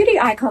Hollywood beauty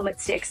icon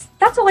lipsticks.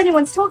 That's all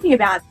anyone's talking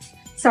about.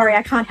 Sorry,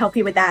 I can't help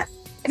you with that.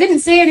 I didn't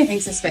see anything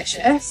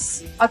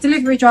suspicious. Our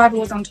delivery driver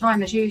was on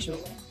time as usual.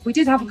 We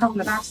did have a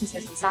couple of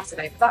absences on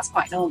Saturday, but that's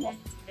quite normal.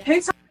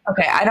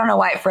 Okay, I don't know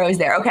why it froze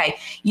there. Okay,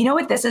 you know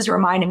what this is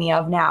reminding me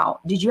of now?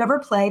 Did you ever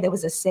play, there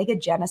was a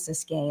Sega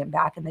Genesis game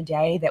back in the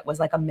day that was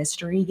like a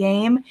mystery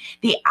game.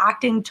 The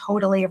acting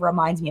totally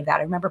reminds me of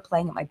that. I remember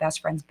playing at my best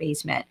friend's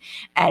basement,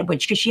 and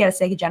because she had a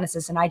Sega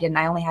Genesis and I didn't.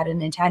 I only had a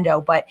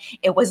Nintendo, but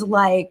it was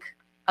like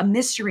a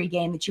mystery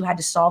game that you had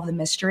to solve the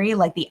mystery.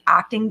 Like, the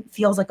acting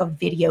feels like a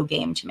video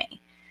game to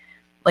me.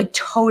 Like,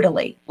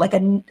 totally. Like a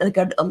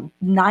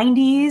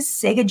 90s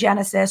Sega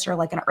Genesis or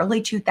like an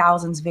early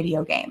 2000s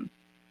video game.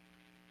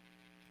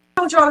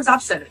 I told you I was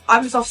absent. I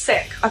was off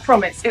sick. I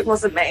promise. It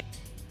wasn't me.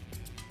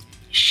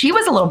 She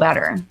was a little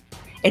better.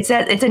 It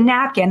says, it's a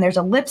napkin. There's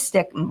a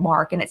lipstick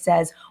mark and it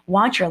says,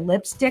 want your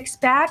lipsticks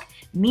back?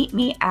 Meet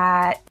me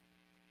at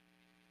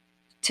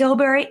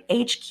Tilbury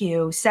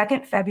HQ,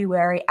 2nd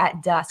February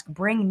at dusk.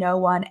 Bring no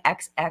one,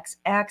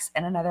 XXX,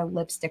 and another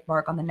lipstick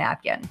mark on the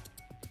napkin.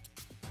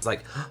 It's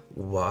like,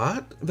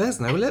 what? There's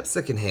no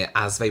lipstick in here,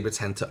 as they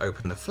pretend to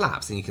open the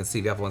flaps, and you can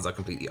see the other ones are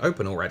completely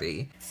open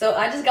already. So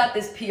I just got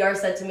this PR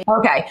sent to me.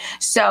 Okay,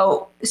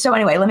 so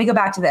anyway, let me go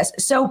back to this.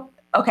 So,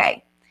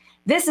 okay,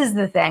 this is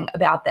the thing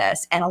about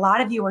this, and a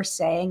lot of you are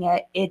saying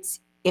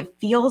it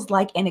feels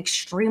like an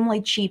extremely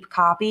cheap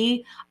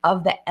copy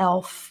of the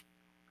e.l.f.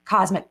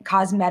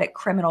 Cosmetic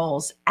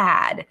Criminals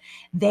ad.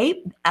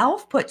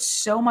 e.l.f. put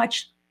so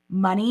much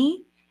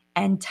money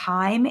and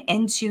time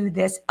into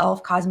this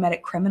e.l.f.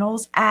 Cosmetic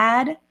Criminals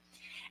ad.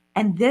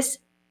 And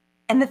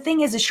the thing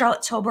is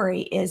Charlotte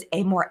Tilbury is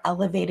a more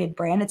elevated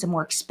brand. It's a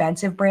more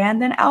expensive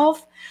brand than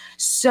e.l.f.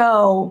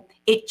 So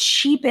it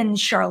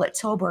cheapens Charlotte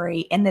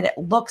Tilbury in that it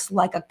looks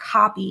like a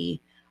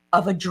copy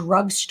of a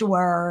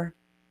drugstore,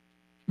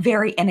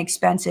 very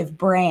inexpensive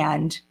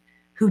brand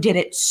who did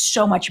it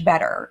so much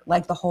better.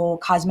 Like the whole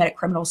Cosmetic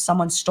Criminals,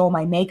 someone stole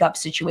my makeup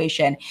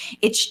situation.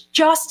 It's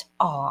just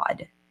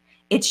odd.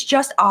 It's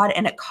just odd,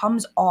 and it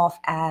comes off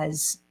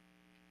as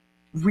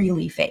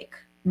really fake.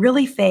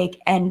 Really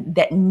fake, and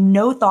that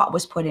no thought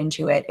was put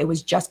into it. It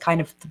was just kind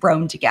of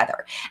thrown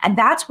together. And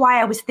that's why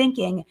I was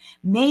thinking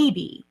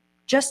maybe,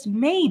 just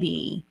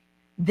maybe,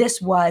 this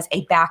was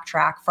a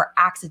backtrack for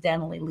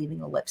accidentally leaving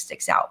the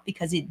lipsticks out,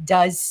 because it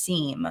does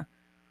seem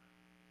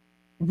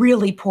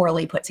really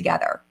poorly put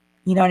together.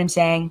 You know what I'm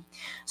saying?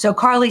 So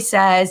Carly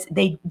says,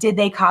 did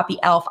they copy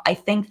e.l.f.? I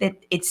think that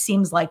it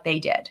seems like they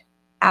did.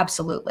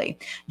 Absolutely.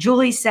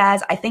 Julie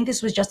says, I think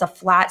this was just a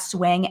flat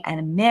swing and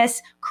a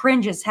miss.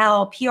 Cringe as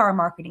hell. PR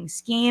marketing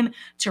scheme.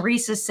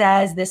 Teresa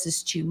says, this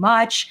is too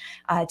much.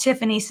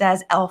 Tiffany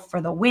says, e.l.f.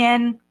 for the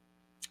win.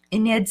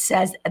 Enid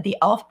says, the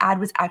e.l.f. ad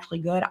was actually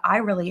good. I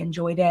really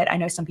enjoyed it. I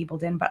know some people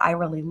didn't, but I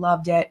really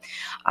loved it.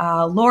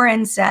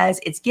 Lauren says,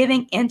 it's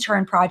giving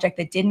intern project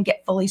that didn't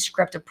get fully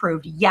script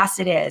approved. Yes,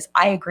 it is.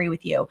 I agree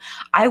with you.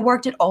 I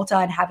worked at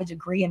Ulta and have a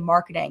degree in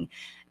marketing.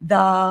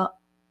 The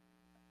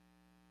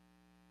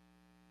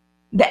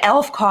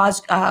e.l.f.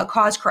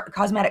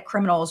 cosmetic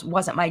criminals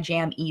wasn't my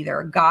jam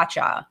either.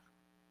 Gotcha.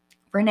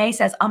 Renee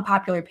says,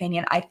 unpopular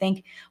opinion. I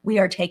think we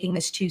are taking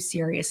this too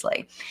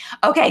seriously.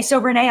 Okay, so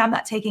Renee, I'm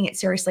not taking it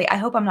seriously. I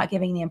hope I'm not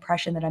giving the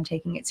impression that I'm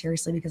taking it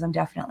seriously, because I'm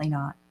definitely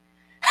not.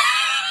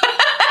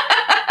 I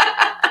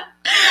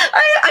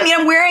mean,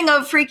 I'm wearing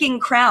a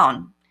freaking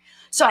crown.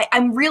 So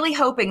I'm really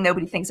hoping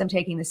nobody thinks I'm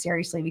taking this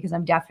seriously, because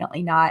I'm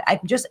definitely not.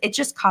 It's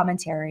just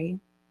commentary.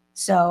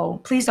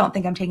 So please don't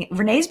think I'm taking it.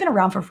 Renee's been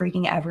around for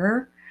freaking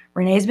ever.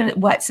 Renee's been,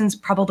 what, since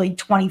probably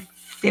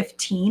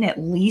 2015 at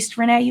least,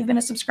 Renee, you've been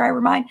a subscriber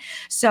of mine.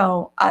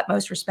 So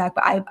utmost respect,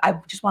 but I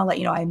just want to let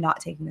you know I'm not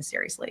taking this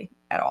seriously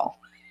at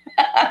all.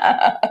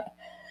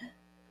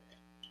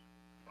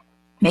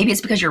 Maybe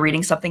it's because you're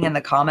reading something in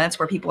the comments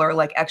where people are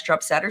like extra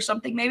upset or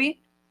something,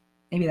 maybe.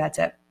 Maybe that's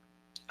it.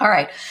 All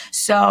right,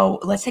 so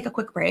let's take a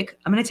quick break.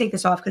 I'm going to take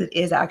this off because it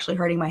is actually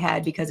hurting my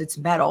head because it's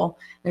metal.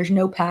 There's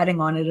no padding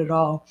on it at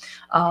all.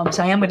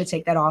 So I am going to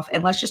take that off.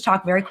 And let's just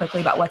talk very quickly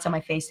about what's on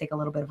my face, take a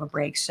little bit of a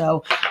break.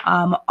 So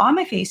on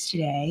my face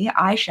today,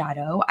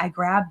 eyeshadow, I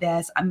grabbed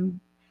this. Let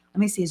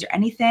me see, is there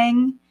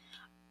anything?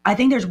 I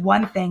think there's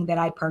one thing that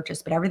I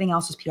purchased, but everything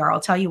else is PR.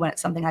 I'll tell you when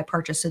it's something I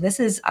purchased. So this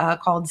is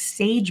called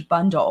Sage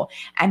Bundle,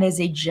 and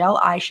is a gel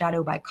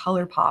eyeshadow by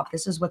ColourPop.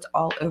 This is what's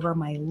all over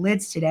my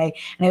lids today.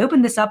 And I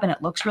opened this up and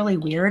it looks really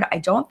weird. I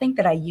don't think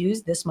that I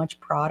used this much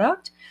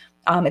product.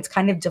 It's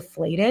kind of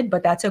deflated,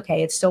 but that's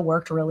okay. It still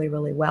worked really,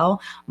 really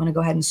well. I'm going to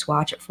go ahead and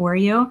swatch it for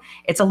you.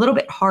 It's a little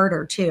bit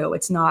harder too.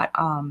 It's not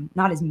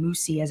as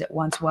moussey as it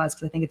once was,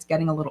 because I think it's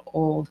getting a little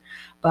old.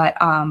 But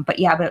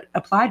yeah, but it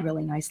applied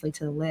really nicely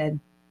to the lid.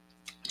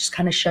 Just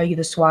kind of show you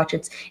the swatch.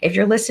 If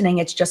you're listening,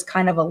 it's just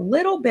kind of a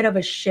little bit of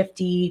a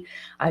shifty,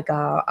 like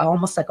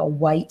almost like a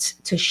white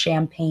to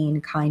champagne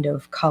kind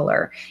of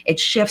color. It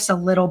shifts a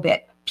little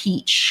bit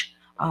peach,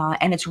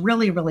 and it's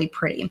really, really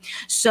pretty.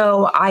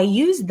 So I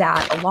use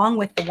that along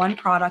with the one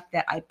product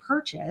that I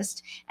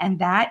purchased, and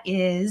that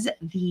is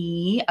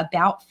the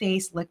About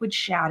Face Liquid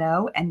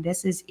Shadow, and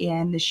this is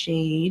in the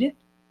shade,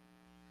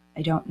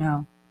 I don't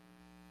know.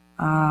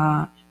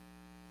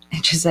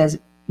 It just says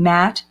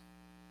matte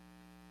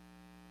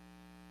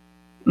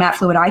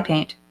fluid eye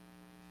paint.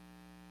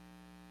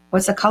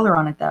 What's the color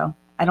on it though?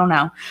 I don't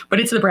know, but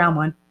it's the brown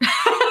one.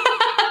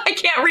 I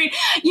can't read.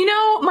 You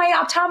know, my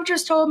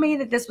optometrist told me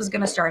that this was going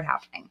to start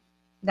happening.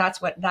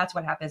 That's what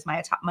happens.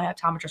 My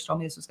optometrist told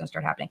me this was going to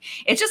start happening.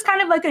 It's just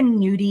kind of like a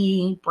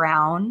nudie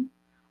brown,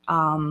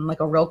 like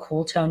a real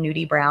cool tone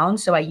nudie brown.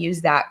 So I use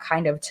that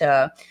kind of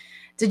to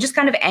just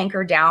kind of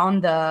anchor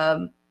down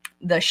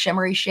the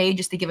shimmery shade,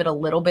 just to give it a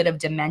little bit of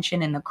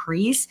dimension in the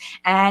crease.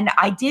 And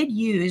I did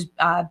use,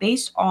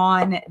 based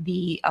on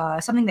the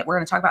something that we're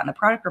going to talk about in the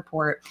product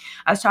report,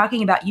 I was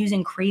talking about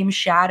using cream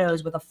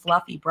shadows with a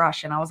fluffy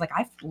brush. And I was like,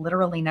 I've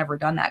literally never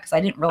done that, because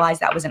I didn't realize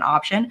that was an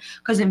option.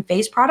 Because in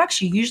face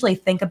products, you usually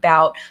think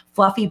about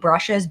fluffy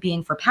brushes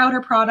being for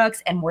powder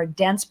products and more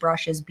dense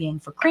brushes being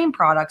for cream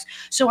products.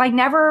 So I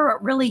never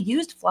really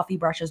used fluffy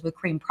brushes with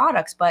cream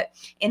products, but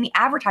in the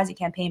advertising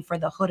campaign for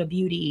the Huda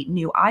Beauty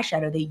new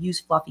eyeshadow, they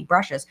use fluffy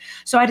brushes.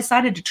 So I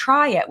decided to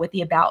try it with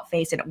the About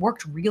Face, and it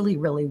worked really,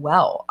 really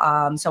well.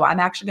 So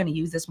I'm actually going to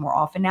use this more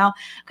often now,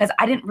 because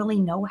I didn't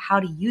really know how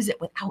to use it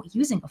without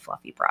using a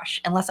fluffy brush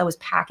unless I was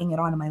packing it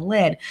onto my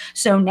lid.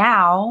 So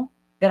now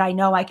that I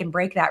know I can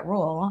break that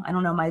rule, I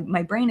don't know,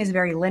 my brain is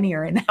very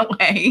linear in that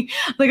way.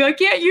 Like, I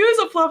can't use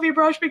a fluffy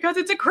brush because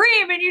it's a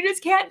cream and you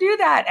just can't do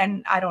that.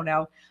 And I don't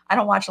know. I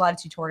don't watch a lot of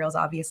tutorials,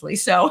 obviously.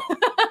 So,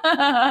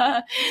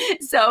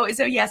 so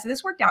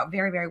this worked out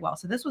very, very well.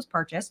 So this was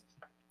purchased.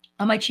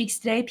 On my cheeks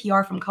today,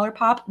 PR from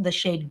ColourPop, the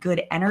shade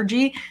Good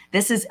Energy.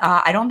 This is,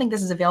 I don't think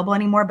this is available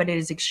anymore, but it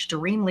is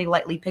extremely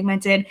lightly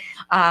pigmented.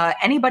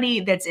 Anybody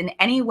that's in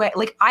any way,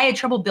 like I had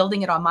trouble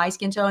building it on my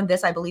skin tone.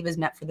 This, I believe, is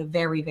meant for the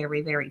very,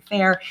 very, very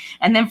fair.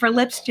 And then for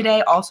lips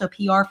today, also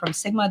PR from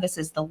Sigma. This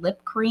is the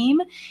lip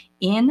cream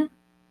in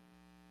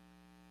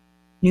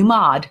New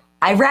Mod.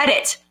 I read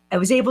it. I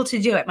was able to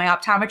do it. My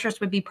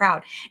optometrist would be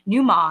proud.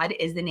 New Mod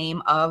is the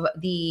name of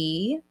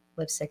the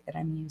lipstick that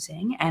I'm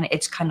using, and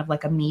it's kind of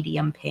like a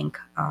medium pink.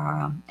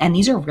 And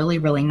these are really,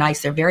 really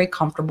nice. They're very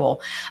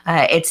comfortable.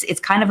 It's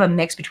kind of a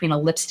mix between a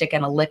lipstick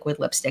and a liquid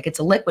lipstick. It's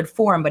a liquid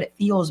form, but it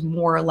feels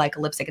more like a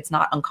lipstick. It's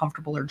not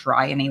uncomfortable or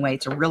dry anyway.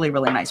 It's a really,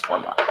 really nice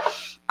formula.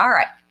 All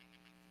right.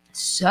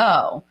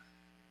 So,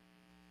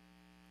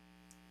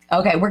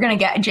 okay, we're going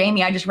to get,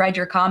 Jamie, I just read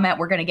your comment.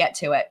 We're going to get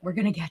to it. We're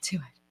going to get to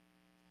it.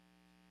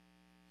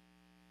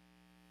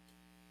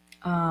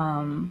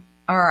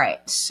 All right.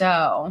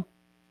 So,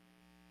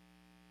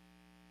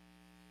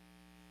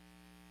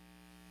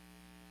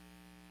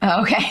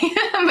 okay.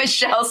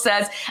 Michelle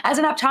says, as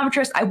an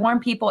optometrist, I warn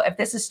people if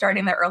this is starting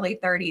in the early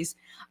 30s,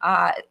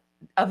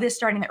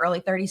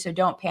 so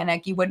don't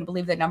panic. You wouldn't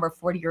believe the number of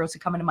 40-year-olds who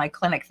come into my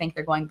clinic think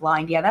they're going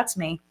blind. Yeah, that's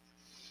me.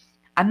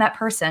 I'm that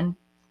person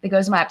that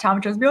goes to my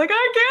optometrist and be like,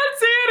 I can't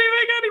see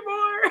anything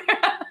anymore.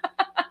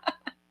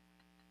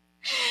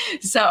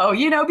 So,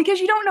 you know, because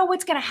you don't know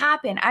what's going to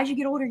happen. As you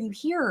get older, you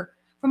hear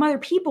from other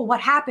people what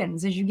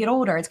happens as you get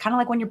older. It's kind of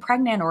like when you're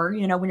pregnant or,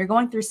 you know, when you're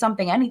going through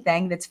something,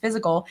 anything that's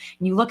physical,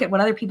 and you look at what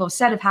other people have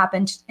said have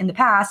happened in the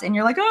past, and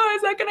you're like, oh,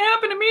 is that going to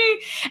happen to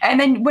me? And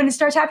then when it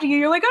starts happening to you,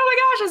 you're like,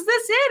 oh my gosh, is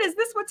this it? Is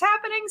this what's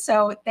happening?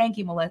 So thank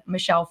you,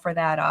 Michelle, for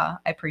that. I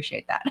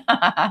appreciate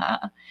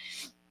that.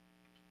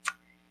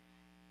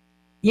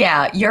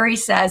 Yeah, Yuri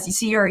says, you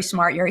see Yuri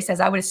smart. Yuri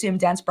says, I would assume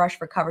dense brush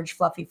for coverage,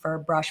 fluffy for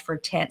brush for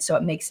tint. So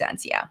it makes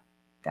sense. Yeah,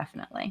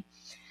 definitely.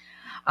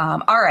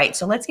 All right,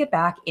 so let's get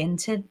back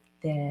into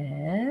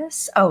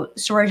this. Oh,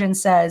 Sorojan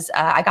says,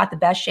 I got the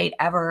best shade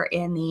ever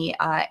in the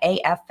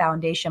AF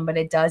foundation, but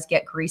it does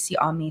get greasy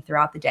on me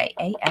throughout the day.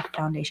 AF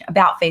foundation,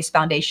 About Face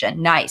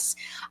foundation. Nice.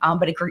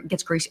 But it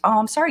gets greasy. Oh,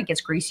 I'm sorry. It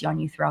gets greasy on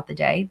you throughout the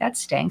day. That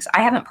stinks.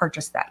 I haven't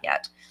purchased that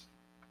yet.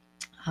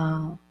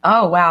 Oh,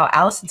 wow.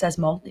 Allison says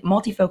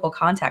multifocal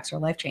contacts are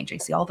life-changing.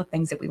 See all the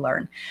things that we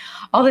learn.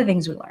 All the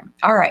things we learn.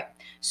 All right.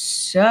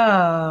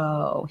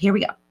 So here we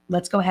go.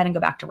 Let's go ahead and go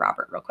back to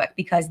Robert real quick,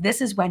 because this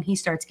is when he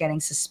starts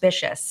getting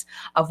suspicious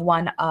of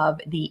one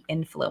of the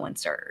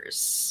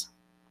influencers.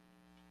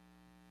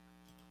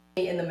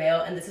 In the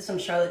mail, and this is from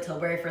Charlotte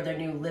Tilbury for their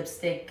new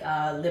lipstick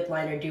lip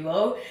liner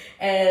duo.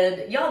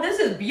 And y'all, this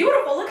is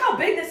beautiful. Look how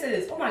big this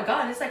is. Oh my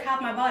god, it's like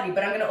half my body.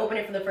 But I'm gonna open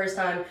it for the first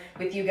time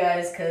with you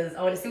guys because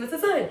I want to see what's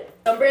inside.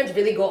 Some brands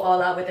really go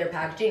all out with their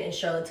packaging, and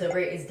Charlotte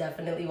Tilbury is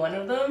definitely one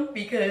of them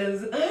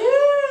because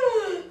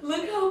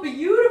look how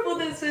beautiful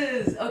this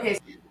is.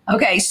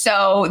 Okay,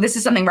 so this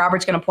is something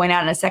Robert's going to point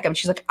out in a second.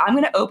 She's like, I'm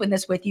going to open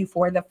this with you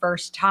for the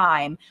first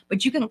time,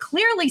 but you can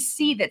clearly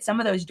see that some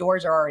of those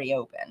doors are already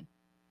open.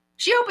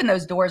 She opened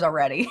those doors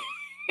already.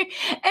 And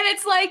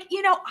it's like,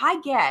 you know,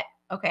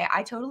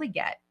 I totally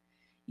get,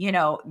 you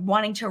know,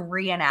 wanting to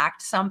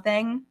reenact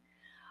something,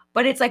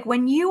 but it's like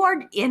when you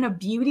are in a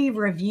beauty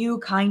review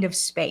kind of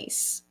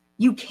space,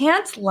 you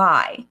can't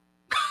lie.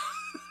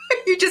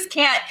 You just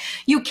can't,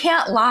 you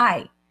can't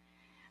lie.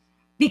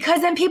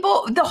 Because then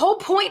the whole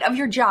point of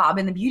your job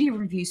in the beauty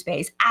review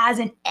space as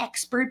an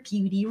expert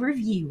beauty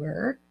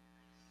reviewer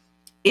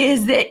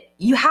is that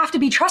you have to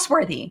be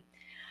trustworthy.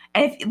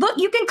 And look,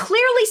 you can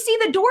clearly see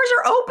the doors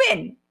are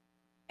open.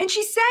 And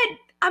she said,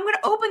 I'm going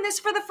to open this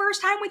for the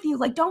first time with you.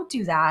 Like, don't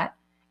do that.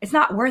 It's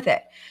not worth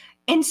it.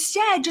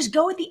 Instead, just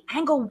go with the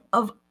angle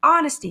of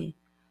honesty.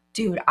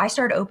 Dude, I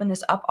started opening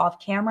this up off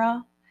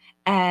camera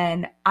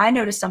and I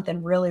noticed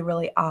something really,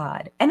 really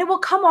odd. And it will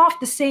come off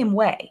the same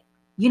way.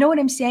 You know what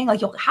I'm saying? Like,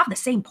 you'll have the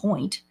same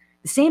point.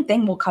 The same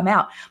thing will come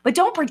out. But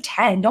don't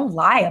pretend. Don't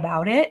lie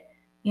about it,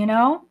 you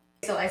know?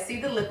 So I see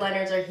the lip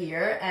liners are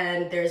here,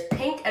 and there's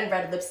pink and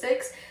red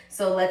lipsticks.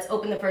 So let's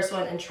open the first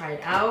one and try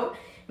it out.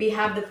 We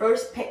have the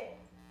first pink.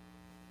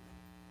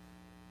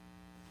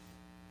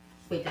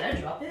 Wait, did I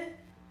drop it?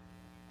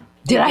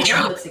 Did I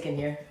drop lipstick in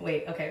here?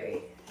 Wait,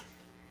 okay,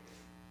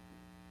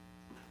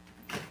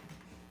 wait.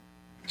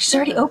 She's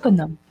already opened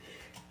them.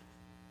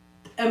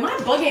 Am I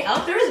bugging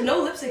out? There is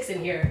no lipsticks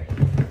in here.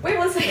 Wait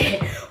 1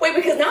 second. Wait,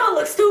 because now it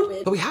looks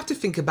stupid. But we have to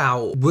think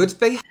about, would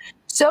they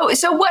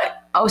So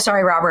what? Oh,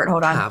 sorry, Robert.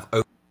 Hold on.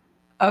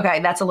 Okay,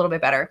 that's a little bit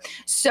better.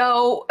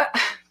 So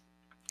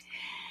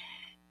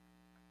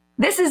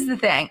this is the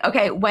thing.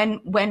 Okay, when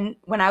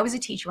I was a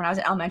teacher, when I was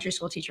an elementary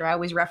school teacher, I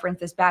always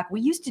reference this back.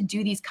 We used to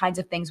do these kinds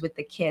of things with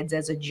the kids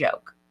as a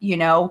joke, you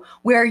know,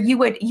 where you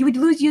would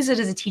use it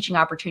as a teaching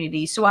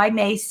opportunity. So I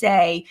may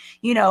say,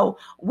 you know,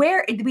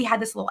 where we had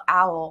this little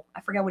owl.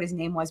 I forget what his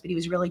name was, but he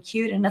was really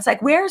cute. And it's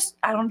like,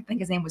 I don't think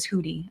his name was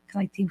Hootie,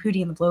 because I think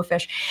Hootie and the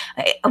Blowfish.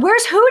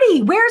 Where's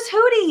Hootie? Where's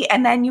Hootie?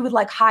 And then you would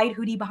like hide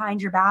Hootie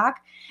behind your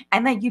back,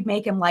 and then you'd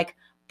make him like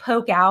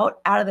poke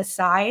out of the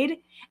side.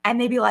 And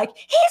they'd be like,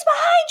 he's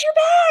behind your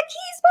back.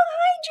 He's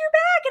behind your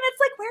back. And it's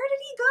like, where did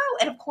he go?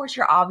 And of course,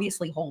 you're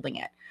obviously holding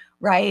it,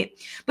 right?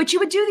 But you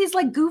would do these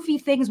like goofy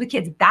things with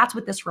kids. That's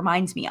what this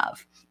reminds me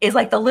of, is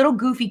like the little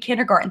goofy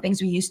kindergarten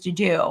things we used to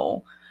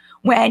do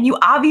when you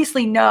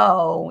obviously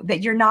know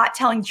that you're not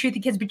telling the truth to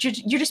kids, but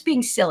you're just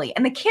being silly.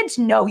 And the kids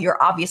know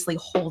you're obviously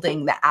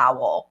holding the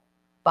owl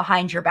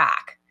behind your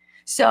back.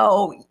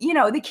 So, you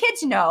know, the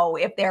kids know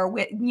if they're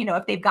with, you know,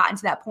 if they've gotten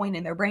to that point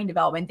in their brain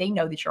development, they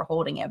know that you're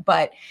holding it.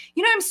 But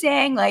you know what I'm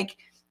saying? Like,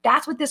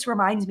 that's what this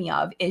reminds me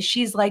of, is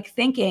she's like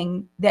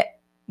thinking that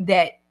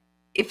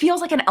it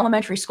feels like an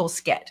elementary school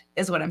skit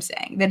is what I'm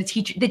saying, that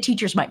the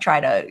teachers might try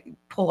to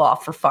pull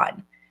off for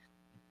fun.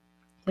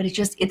 But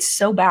it's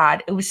so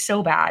bad. It was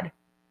so bad.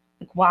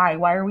 Like, why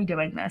are we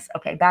doing this?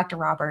 Okay, back to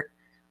Robert.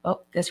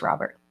 Oh, this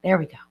Robert. There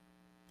we go.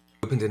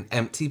 Opened an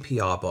empty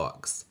PR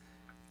box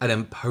and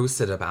then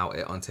posted about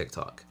it on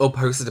TikTok, or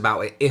posted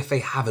about it if they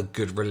have a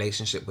good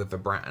relationship with the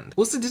brand.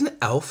 Also, didn't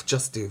Elf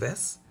just do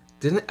this?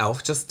 Didn't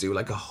Elf just do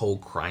like a whole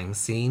crime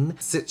scene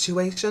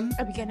situation?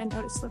 I began to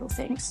notice little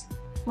things.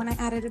 When I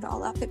added it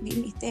all up, it made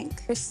me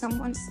think there's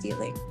someone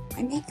stealing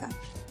my makeup.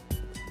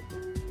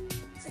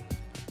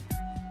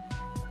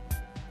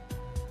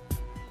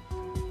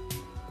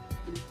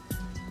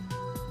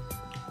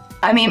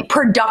 I mean,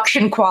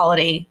 production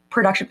quality,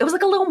 it was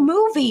like a little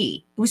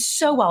movie. It was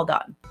so well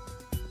done.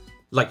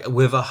 Like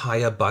with a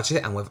higher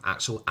budget and with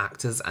actual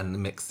actors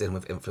and mixed in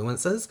with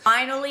influencers.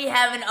 Finally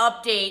have an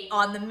update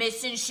on the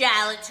missing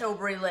Charlotte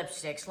Tilbury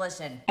lipsticks.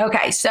 Listen.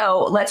 Okay,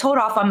 so let's hold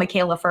off on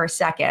Michaela for a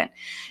second.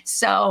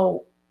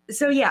 So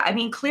yeah, I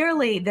mean,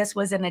 clearly this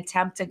was an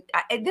attempt to,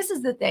 this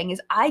is the thing,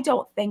 is I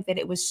don't think that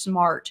it was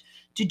smart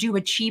to do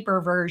a cheaper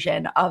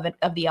version of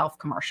the Elf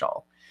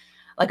commercial.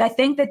 Like, I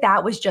think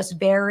that was just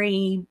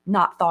very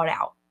not thought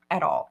out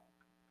at all.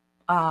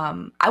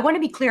 I want to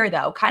be clear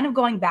though, kind of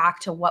going back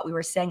to what we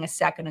were saying a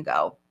second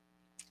ago,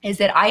 is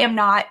that I am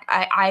not,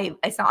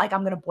 it's not like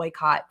I'm going to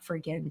boycott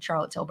freaking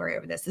Charlotte Tilbury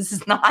over this. This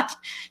is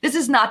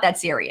not that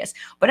serious.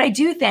 But I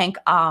do think,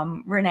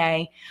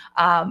 Renee,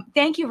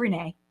 thank you,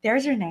 Renee.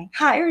 There's Renee.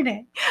 Hi,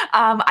 Renee.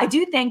 I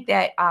do think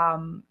that,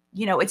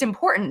 you know, it's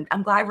important.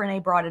 I'm glad Renee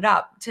brought it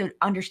up to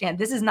understand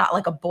this is not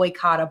like a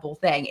boycottable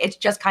thing. It's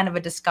just kind of a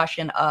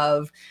discussion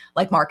of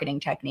like marketing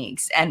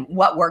techniques and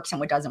what works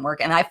and what doesn't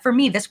work. And for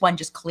me, this one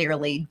just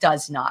clearly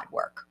does not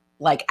work,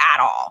 like,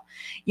 at all.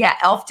 Yeah,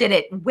 Elf did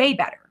it way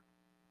better.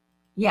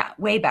 Yeah,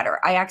 way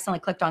better. I accidentally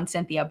clicked on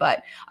Cynthia,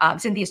 but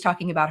Cynthia's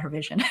talking about her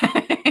vision.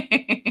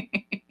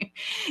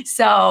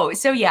 So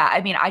yeah,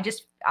 I mean, I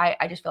just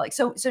feel like,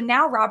 so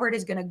now Robert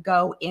is going to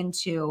go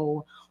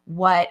into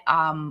what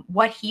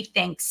he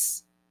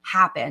thinks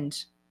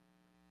happened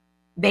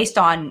based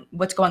on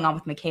what's going on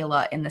with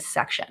Michaela in this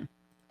section.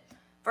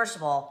 First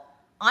of all,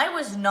 I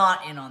was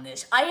not in on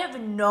this. I have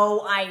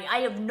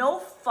no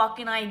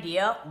fucking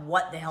idea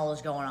what the hell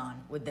is going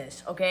on with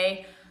this,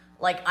 okay?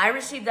 Like, I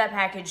received that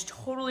package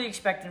totally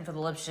expecting for the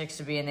lipsticks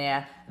to be in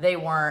there. They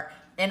weren't.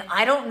 And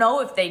I don't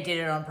know if they did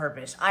it on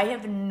purpose. I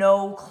have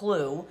no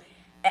clue.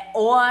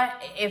 Or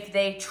if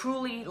they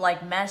truly,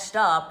 like, messed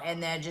up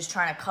and they're just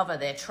trying to cover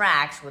their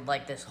tracks with,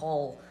 like, this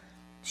whole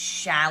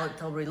Charlotte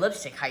Tilbury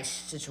lipstick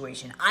heist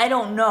situation. I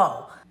don't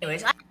know.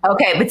 Anyways.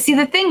 Okay, but see,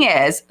 the thing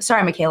is,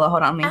 sorry, Michaela,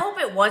 hold on. I hope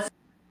it wasn't.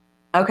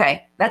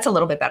 Okay, that's a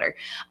little bit better.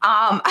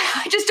 I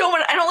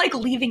don't like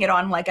leaving it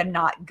on, like, a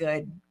not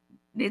good.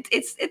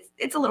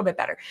 It's a little bit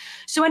better.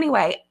 So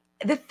anyway,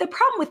 the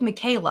problem with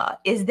Michaela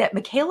is that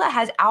Michaela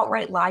has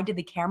outright lied to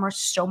the camera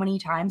so many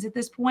times at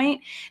this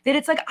point that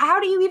it's like, how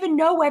do you even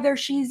know whether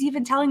she's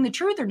even telling the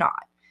truth or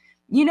not?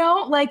 You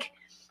know, like,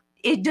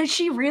 does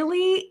she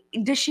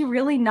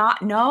really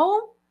not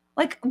know?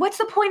 Like, what's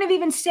the point of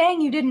even saying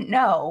you didn't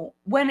know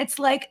when it's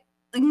like,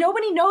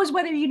 nobody knows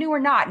whether you knew or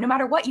not, no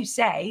matter what you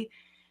say,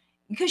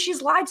 because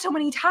she's lied so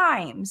many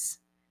times.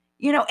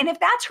 You know, and if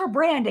that's her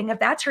branding, if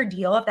that's her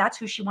deal, if that's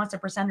who she wants to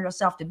present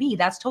herself to be,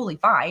 that's totally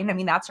fine. I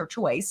mean, that's her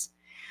choice.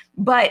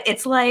 But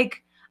it's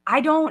like,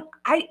 I don't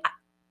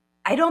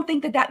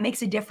think that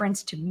makes a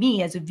difference to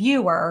me as a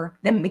viewer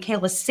than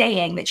Michaela's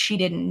saying that she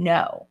didn't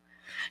know.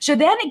 So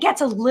then it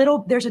gets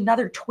there's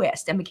another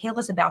twist, and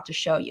Michaela's about to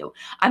show you.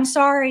 I'm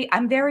sorry.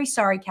 I'm very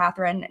sorry,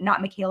 Catherine,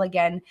 not Michaela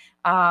again.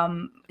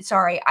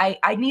 Sorry.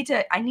 I need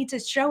to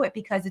show it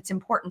because it's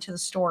important to the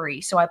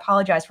story. So I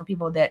apologize for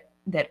people that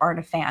aren't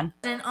a fan.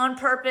 And on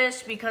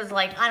purpose, because,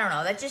 like, I don't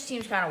know, that just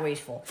seems kind of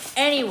wasteful.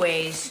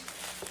 Anyways,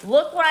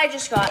 look what I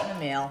just got in the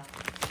mail.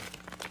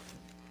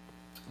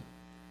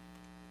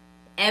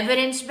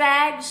 Evidence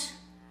bags.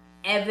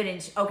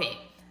 Evidence. Okay,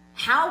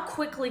 how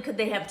quickly could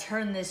they have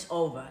turned this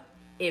over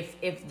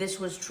if this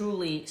was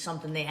truly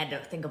something they had to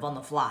think of on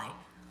the fly?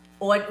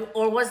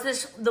 Or was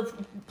this the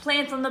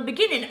plan from the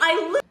beginning?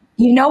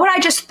 You know what I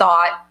just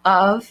thought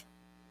of?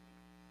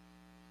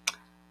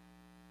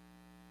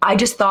 I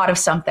just thought of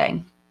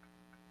something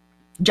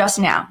just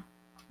now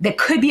that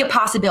could be a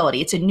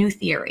possibility. It's a new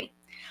theory.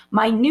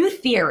 My new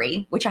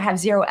theory, which I have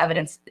zero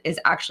evidence is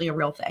actually a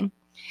real thing,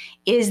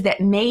 is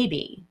that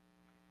maybe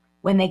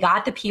when they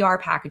got the PR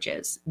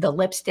packages, the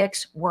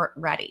lipsticks weren't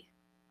ready.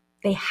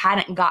 They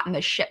hadn't gotten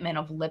the shipment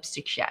of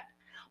lipsticks yet,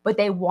 but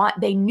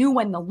they knew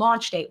when the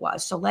launch date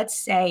was. So let's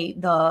say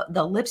the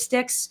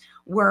lipsticks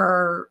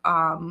were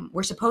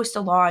supposed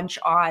to launch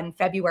on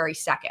February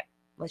 2nd,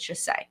 let's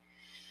just say.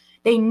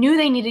 They knew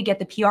they needed to get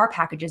the PR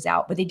packages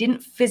out, but they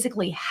didn't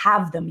physically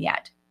have them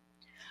yet.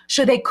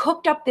 So they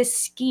cooked up this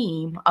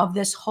scheme of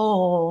this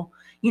whole,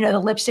 you know,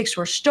 the lipsticks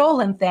were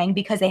stolen thing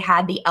because they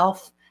had the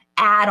e.l.f.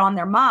 ad on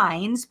their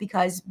minds,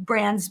 because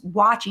brands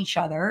watch each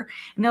other,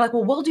 and they're like,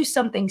 well, we'll do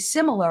something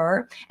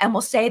similar and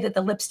we'll say that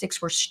the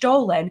lipsticks were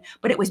stolen,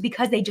 but it was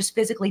because they just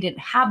physically didn't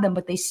have them,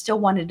 but they still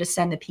wanted to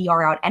send the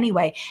PR out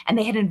anyway, and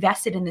they had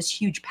invested in this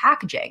huge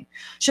packaging.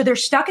 So they're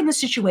stuck in the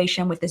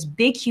situation with this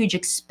big, huge,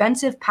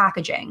 expensive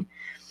packaging,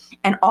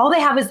 and all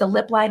they have is the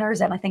lip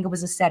liners and I think it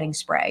was a setting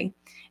spray,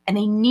 and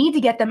they need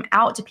to get them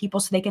out to people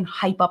so they can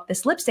hype up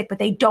this lipstick, but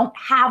they don't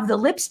have the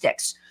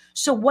lipsticks.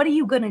 So what are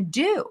you going to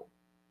do?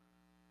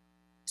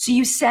 So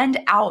you send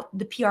out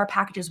the PR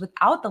packages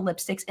without the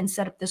lipsticks and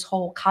set up this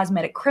whole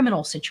cosmetic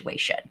criminal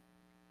situation.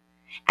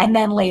 And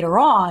then later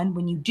on,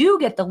 when you do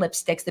get the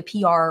lipsticks, the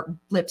PR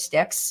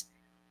lipsticks,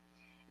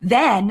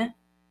 then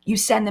you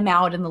send them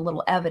out in the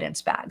little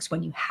evidence bags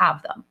when you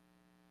have them.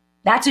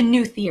 That's a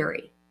new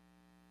theory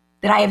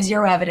that I have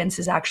zero evidence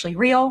is actually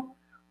real,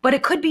 but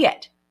it could be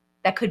it.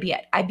 That could be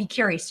it. I'd be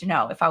curious to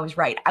know if I was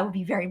right. I would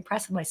be very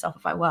impressed with myself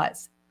if I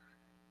was.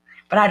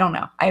 But I don't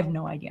know. I have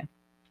no idea.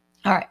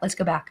 All right, let's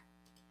go back.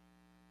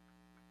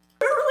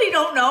 I really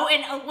don't know,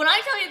 and when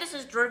I tell you this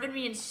has driven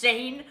me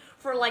insane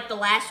for like the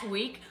last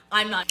week,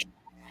 I'm not.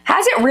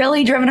 Has it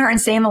really driven her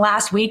insane the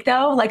last week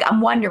though? Like, I'm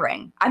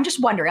wondering. I'm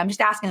just wondering. I'm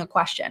just asking a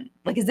question.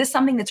 Like, is this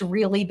something that's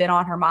really been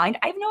on her mind?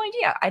 I have no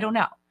idea. I don't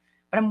know.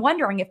 But I'm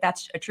wondering if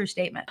that's a true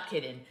statement. Not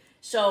kidding.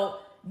 So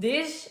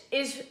this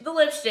is the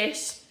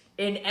lipsticks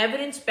in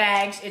evidence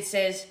bags. It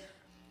says,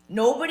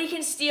 nobody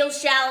can steal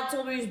Charlotte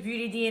Tilbury's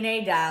beauty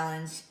DNA,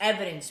 darlings.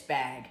 Evidence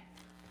bag.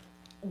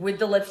 With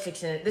the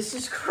lipsticks in it. This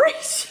is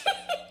crazy.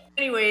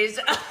 Anyways,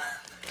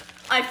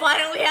 I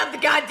finally have the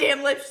goddamn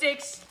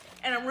lipsticks,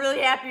 and I'm really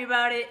happy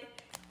about it.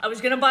 I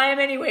was gonna buy them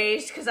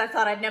anyways, because I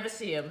thought I'd never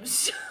see them.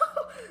 So,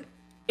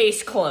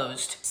 case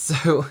closed.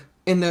 So,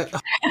 in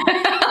the...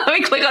 Let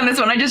me click on this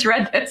one. I just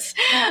read this.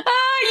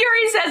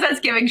 Yuri says that's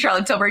giving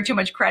Charlotte Tilbury too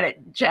much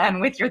credit, Jen,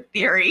 with your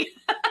theory.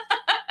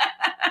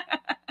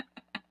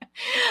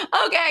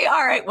 Okay,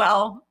 all right,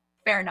 well,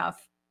 fair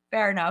enough.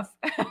 Fair enough.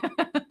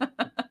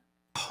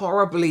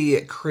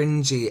 Horribly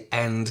cringy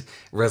end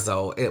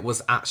result. It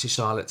was actually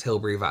Charlotte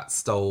Tilbury that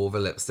stole the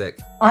lipstick.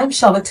 I'm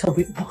Charlotte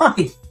Tilbury.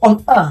 Why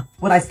on earth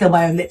would I steal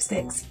my own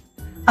lipsticks?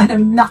 I know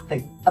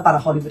nothing about a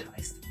Hollywood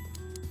heist.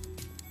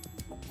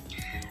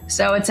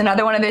 So it's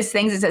another one of those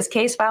things. It says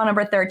case file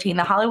number 13,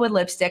 the Hollywood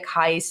lipstick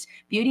heist,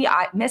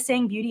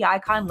 missing beauty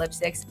icon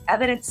lipsticks,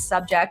 evidence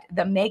subject,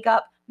 the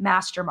makeup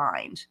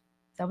mastermind.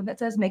 Is that what that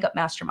says? Makeup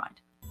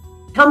mastermind.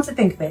 Come to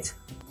think of it,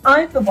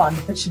 I'm the one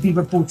that should be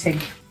reporting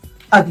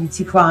a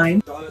beauty crime.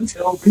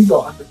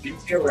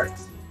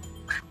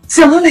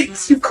 Darling,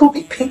 you caught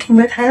me picking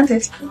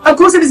red-handed. Of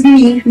course it was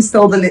me who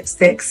stole the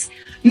lipsticks.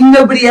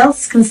 Nobody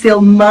else can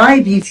steal my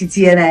beauty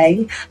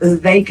DNA.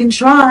 They can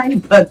try,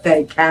 but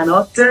they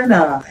cannot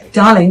deny.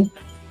 Darling,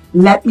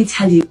 let me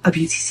tell you a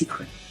beauty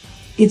secret.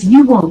 If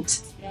you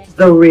want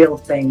the real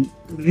thing,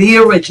 the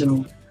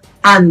original,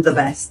 and the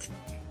best,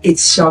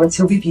 it's Charlotte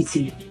Tilbury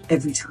Beauty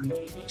every time.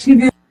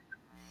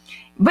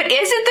 But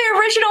is it the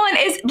original? And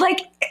is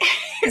like,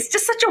 it's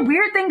just such a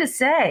weird thing to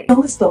say.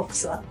 Honest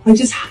officer, I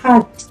just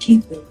had to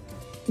keep them.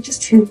 They're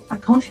just too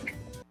iconic.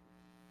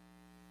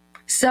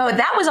 So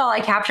that was all I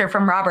captured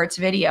from Robert's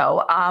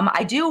video.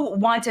 I do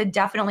want to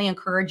definitely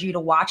encourage you to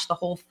watch the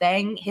whole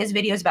thing. His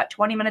video is about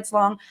 20 minutes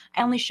long.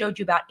 I only showed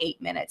you about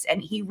 8 minutes.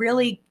 And he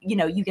really, you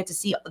know, you get to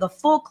see the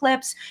full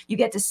clips. You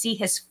get to see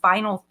his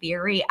final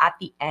theory at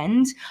the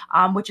end,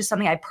 which is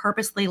something I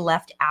purposely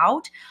left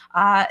out.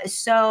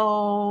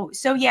 So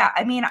yeah,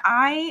 I mean,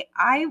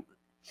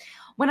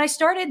 when I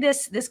started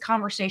this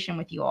conversation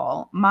with you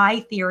all, my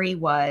theory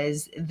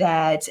was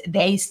that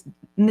they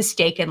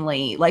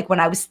mistakenly, like when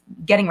I was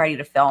getting ready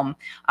to film,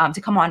 to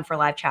come on for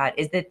live chat,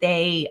 is that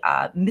they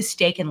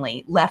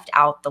mistakenly left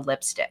out the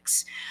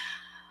lipsticks.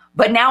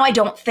 But now I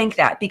don't think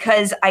that,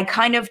 because I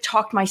kind of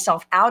talked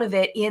myself out of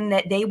it in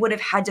that they would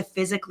have had to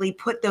physically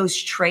put those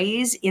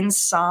trays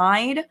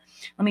inside.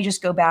 Let me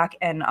just go back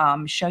and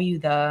show you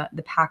the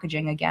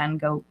packaging again.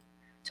 Go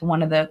to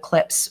one of the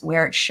clips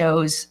where it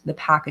shows the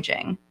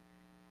packaging.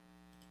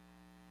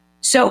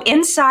 So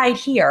inside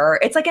here,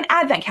 it's like an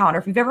advent calendar.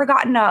 If you've ever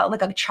gotten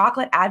like a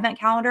chocolate advent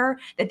calendar,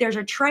 that there's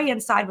a tray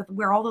inside with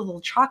where all the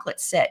little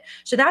chocolates sit.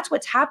 So that's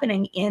what's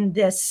happening in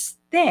this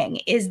thing,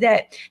 is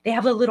that they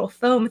have the little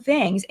foam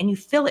things and you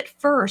fill it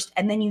first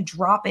and then you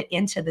drop it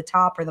into the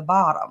top or the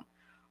bottom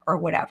or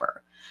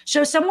whatever.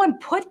 So someone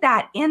put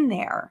that in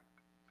there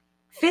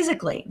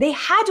physically. They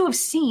had to have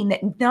seen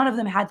that none of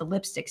them had the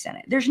lipsticks in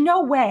it. There's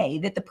no way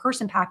that the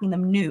person packing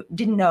them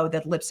didn't know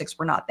that lipsticks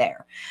were not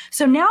there.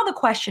 So now the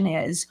question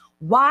is,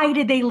 why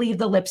did they leave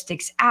the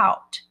lipsticks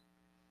out?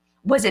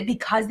 Was it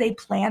because they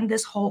planned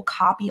this whole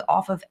copy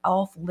off of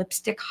e.l.f.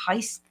 lipstick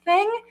heist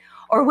thing?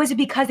 Or was it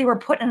because they were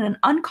put in an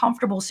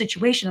uncomfortable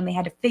situation and they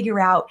had to figure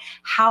out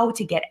how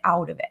to get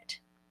out of it?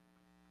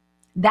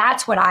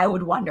 That's what I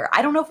would wonder.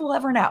 I don't know if we'll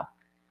ever know.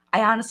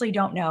 I honestly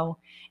don't know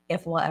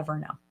if we'll ever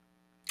know.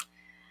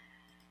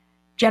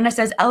 Jenna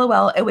says,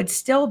 LOL, it would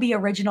still be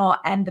original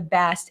and the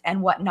best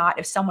and whatnot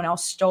if someone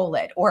else stole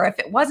it. Or if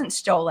it wasn't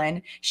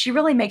stolen, she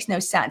really makes no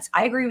sense.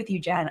 I agree with you,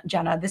 Jenna.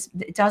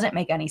 It doesn't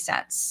make any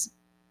sense.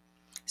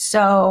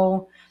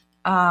 So,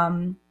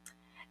 Dalji,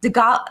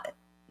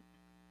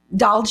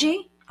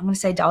 I'm going to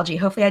say Dalji.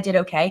 Hopefully I did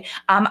okay.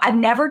 I've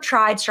never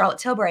tried Charlotte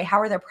Tilbury. How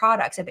are their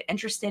products? I've been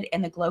interested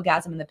in the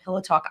Glowgasm and the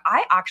Pillow Talk.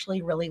 I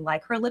actually really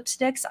like her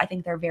lipsticks. I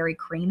think they're very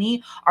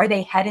creamy. Are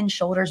they Head and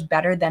Shoulders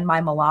better than my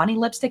Milani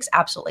lipsticks?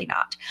 Absolutely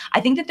not. I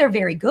think that they're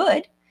very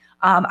good.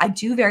 I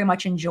do very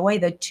much enjoy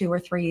the 2 or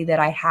 3 that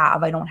I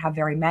have. I don't have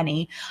very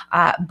many,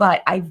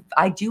 but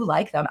I do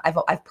like them.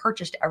 I've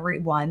purchased every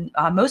one,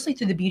 mostly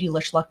through the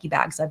Beautylish Lucky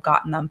Bags. I've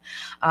gotten them,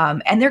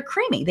 and they're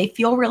creamy. They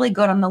feel really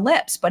good on the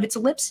lips, but it's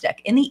a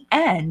lipstick. In the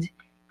end,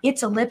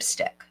 it's a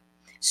lipstick.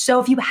 So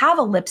if you have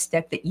a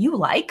lipstick that you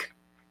like,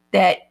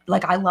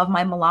 I love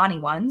my Milani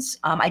ones.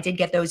 I did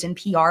get those in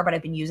PR, but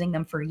I've been using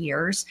them for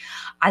years.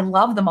 I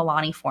love the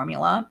Milani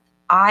formula.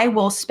 I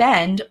will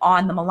spend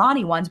on the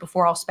Milani ones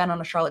before I'll spend on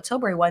a Charlotte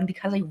Tilbury one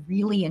because I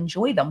really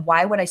enjoy them.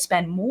 Why would I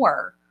spend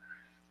more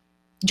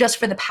just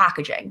for the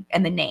packaging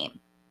and the name?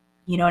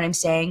 You know what I'm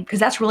saying? Because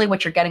that's really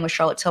what you're getting with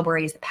Charlotte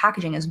Tilbury is the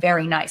packaging is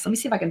very nice. Let me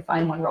see if I can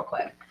find one real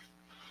quick.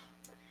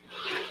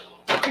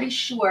 I'm pretty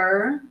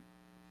sure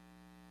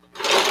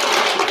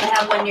I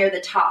have one near the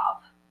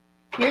top.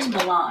 Here's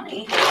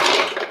Milani.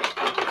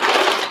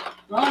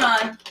 Hold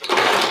on.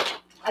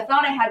 I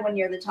thought I had one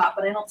near the top,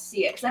 but I don't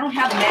see it because I don't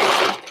have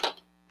many.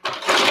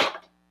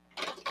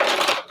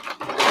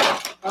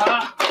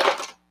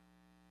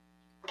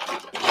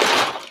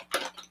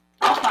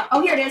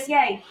 Oh, here it is.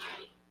 Yay.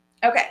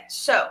 Okay.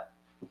 So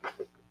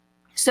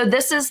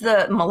this is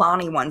the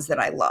Milani ones that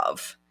I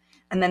love.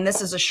 And then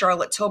this is a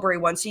Charlotte Tilbury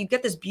one. So you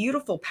get this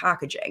beautiful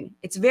packaging.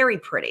 It's very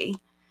pretty.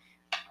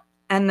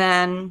 And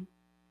then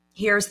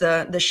here's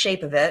the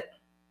shape of it.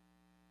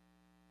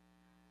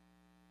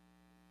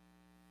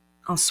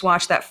 I'll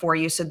swatch that for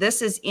you. So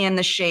this is in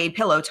the shade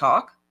Pillow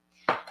Talk.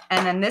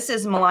 And then this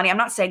is Milani. I'm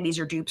not saying these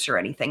are dupes or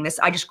anything.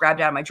 I just grabbed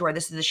it out of my drawer.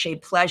 This is the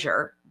shade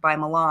Pleasure by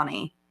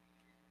Milani.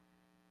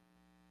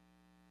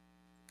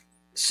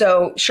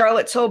 So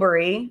Charlotte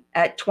Tilbury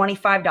at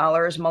 $25,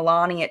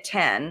 Milani at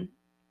 $10,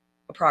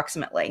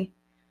 approximately.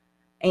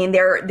 And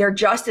they're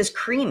just as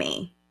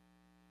creamy.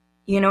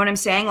 You know what I'm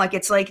saying? Like,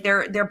 it's like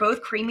they're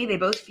both creamy. They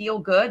both feel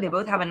good. They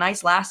both have a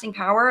nice lasting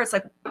power. It's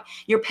like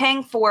you're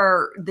paying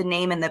for the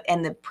name and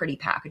the pretty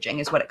packaging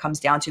is what it comes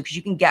down to, because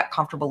you can get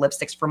comfortable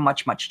lipsticks for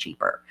much, much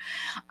cheaper.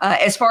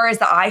 As far as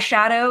the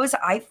eyeshadows,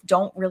 I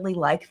don't really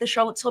like the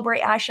Charlotte Tilbury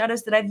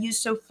eyeshadows that I've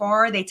used so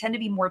far. They tend to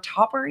be more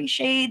toppery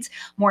shades,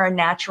 more a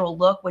natural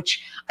look,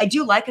 which I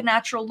do like a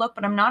natural look,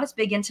 but I'm not as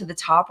big into the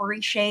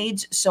toppery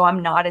shades. So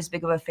I'm not as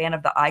big of a fan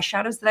of the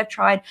eyeshadows that I've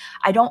tried.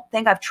 I don't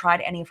think I've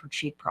tried any of her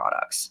cheek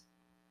products.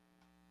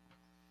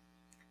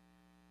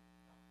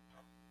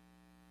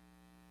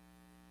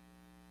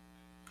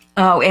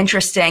 Oh,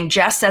 interesting.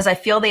 Jess says, I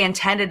feel they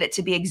intended it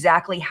to be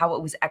exactly how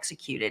it was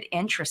executed.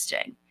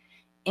 Interesting.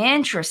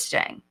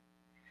 Interesting.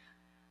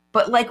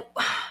 But like,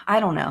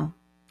 I don't know.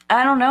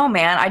 I don't know,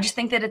 man. I just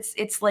think that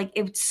it's like,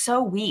 it's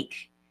so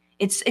weak.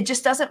 It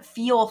just doesn't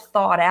feel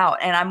thought out.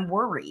 And I'm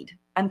worried.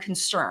 I'm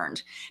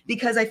concerned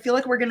because I feel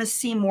like we're going to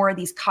see more of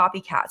these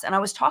copycats. And I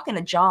was talking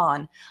to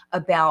John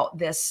about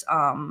this,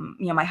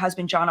 my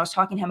husband, John, I was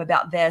talking to him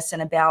about this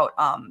and about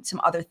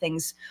some other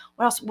things.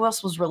 What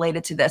else was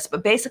related to this?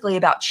 But basically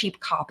about cheap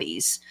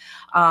copies.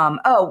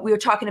 We were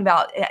talking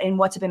about in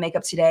What's Up in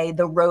Makeup today,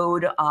 the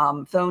Rode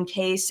phone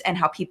case and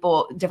how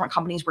different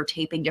companies were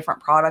taping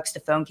different products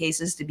to phone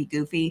cases to be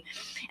goofy.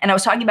 And I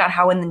was talking about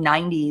how in the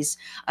 90s,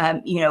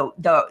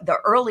 the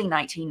early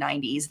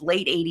 1990s,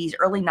 late 80s,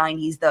 early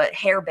 90s, the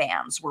hair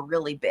bands were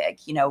really big.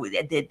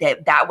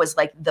 That was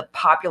like the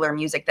popular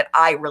music that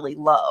I really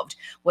loved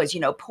was,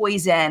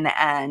 Poison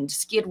and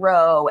Skid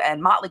Row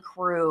and Motley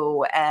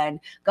Crue and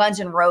Guns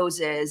N'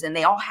 Roses. And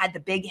they all had the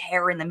big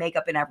hair and the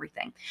makeup and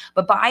everything.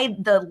 But by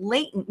the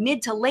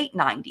mid to late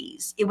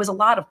 90s, it was a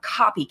lot of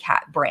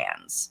copycat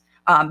bands.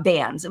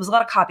 It was a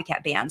lot of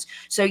copycat bands.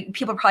 So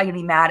people are probably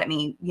gonna be mad at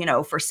me,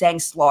 for saying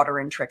Slaughter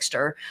and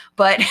Trickster,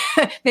 but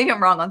maybe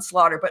I'm wrong on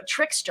Slaughter, but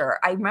Trickster,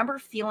 I remember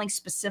feeling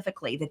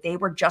specifically that they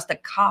were just a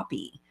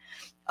copy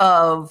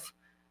of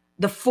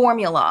the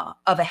formula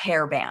of a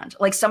hair band.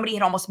 Like somebody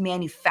had almost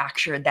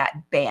manufactured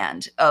that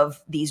band of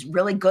these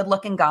really good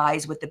looking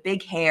guys with the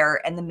big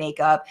hair and the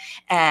makeup.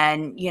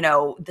 And,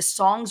 the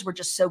songs were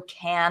just so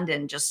canned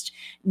and just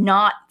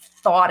not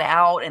thought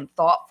out and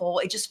thoughtful.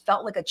 It just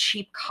felt like a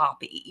cheap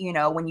copy,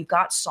 when you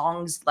got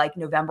songs like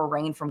November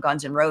Rain from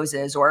Guns N'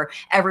 Roses or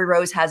Every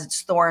Rose Has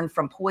Its Thorn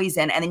from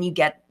Poison. And then you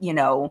get,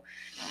 what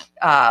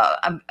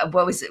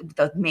was it,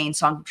 the main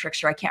song from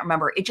Trickster? I can't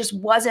remember. It just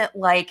wasn't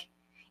like,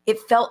 it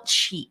felt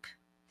cheap.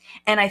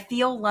 And I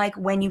feel like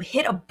when you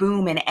hit a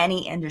boom in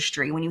any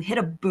industry, when you hit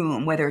a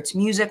boom, whether it's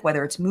music,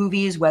 whether it's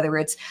movies, whether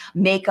it's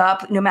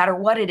makeup, no matter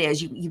what it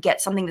is, you get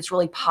something that's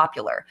really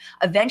popular.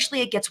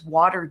 Eventually it gets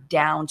watered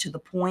down to the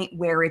point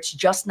where it's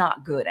just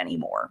not good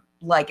anymore.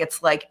 Like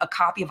it's like a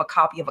copy of a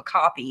copy of a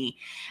copy.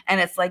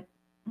 And it's like,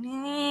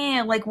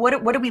 like what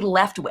are we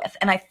left with?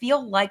 And I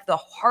feel like the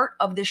heart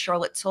of this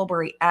Charlotte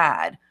Tilbury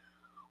ad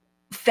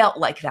felt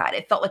like that.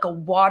 It felt like a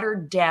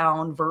watered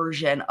down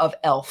version of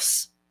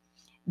Elf's,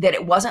 that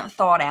it wasn't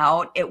thought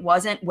out. It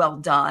wasn't well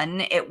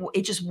done.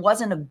 It just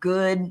wasn't a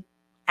good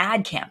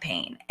ad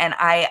campaign. And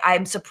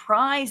I'm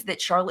surprised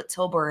that Charlotte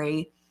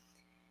Tilbury,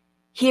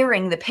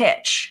 hearing the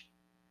pitch,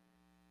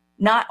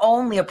 not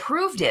only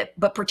approved it,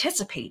 but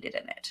participated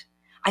in it.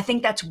 I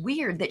think that's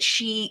weird that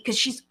because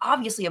she's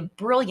obviously a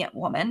brilliant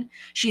woman.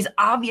 She's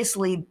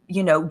obviously,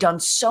 done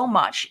so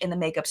much in the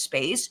makeup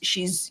space.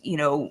 She's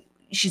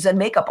a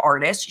makeup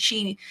artist.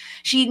 She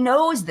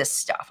knows this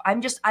stuff.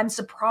 I'm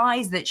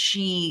surprised that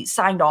she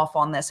signed off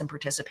on this and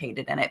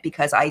participated in it,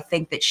 because I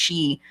think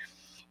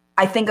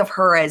of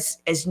her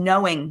as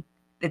knowing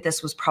that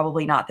this was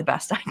probably not the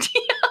best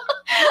idea.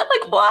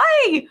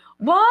 Like,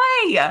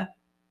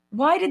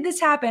 why did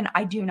this happen?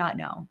 I do not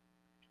know.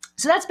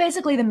 So that's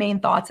basically the main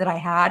thoughts that I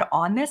had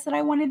on this that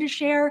I wanted to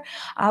share.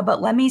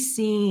 But let me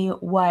see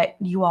what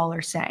you all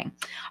are saying.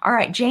 All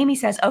right, Jamie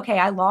says, okay,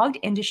 I logged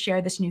in to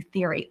share this new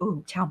theory.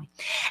 Ooh, tell me.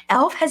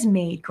 Elf has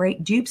made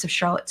great dupes of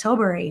Charlotte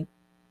Tilbury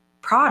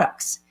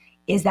products.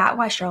 Is that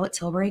why Charlotte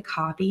Tilbury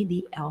copied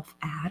the Elf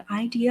ad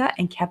idea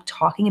and kept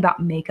talking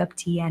about makeup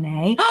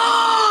DNA?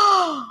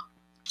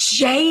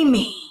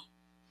 Jamie.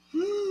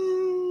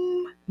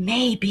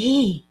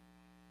 Maybe.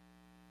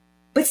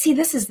 But see,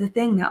 this is the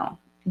thing, though.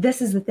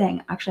 This is the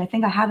thing. Actually, I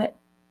think I have it.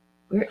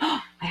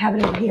 I have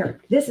it over here.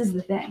 This is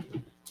the thing.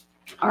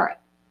 All right.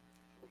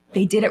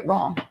 They did it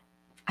wrong.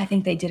 I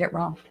think they did it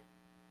wrong.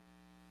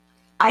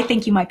 I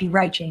think you might be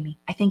right, Jamie.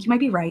 I think you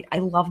might be right. I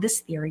love this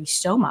theory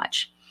so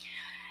much.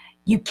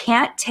 You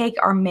can't take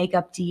our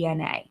makeup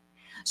DNA.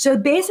 So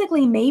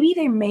basically, maybe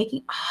they're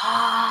making,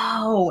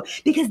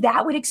 because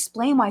that would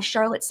explain why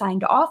Charlotte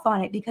signed off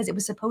on it, because it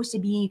was supposed to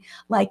be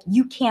like,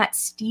 you can't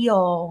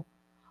steal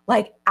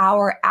like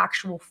our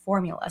actual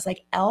formulas.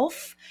 Like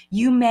Elf,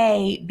 you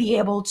may be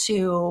able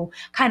to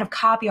kind of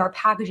copy our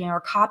packaging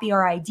or copy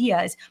our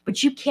ideas,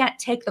 but you can't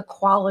take the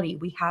quality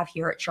we have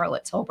here at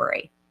Charlotte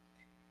Tilbury.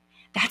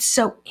 That's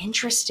so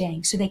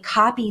interesting. So they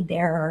copied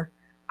their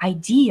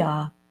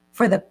idea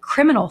for the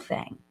criminal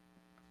thing.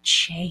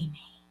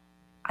 Jamie,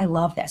 I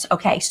love this.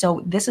 Okay,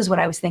 so this is what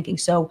I was thinking.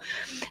 So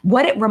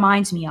what it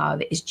reminds me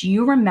of is, do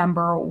you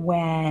remember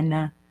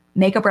when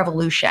Makeup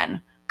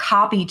Revolution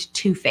copied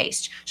Too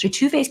Faced? So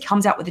Too Faced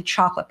comes out with a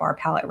chocolate bar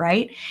palette,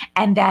 right?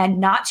 And then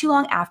not too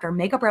long after,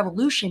 Makeup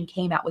Revolution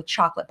came out with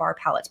chocolate bar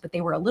palettes, but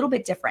they were a little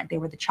bit different. They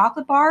were the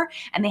chocolate bar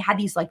and they had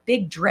these like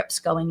big drips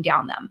going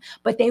down them,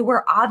 but they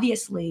were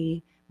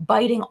obviously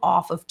biting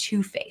off of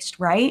Too Faced,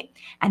 right?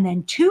 And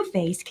then Too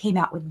Faced came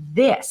out with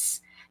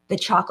this, the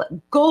chocolate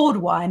gold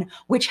one,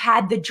 which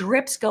had the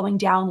drips going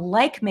down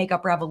like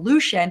Makeup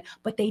Revolution,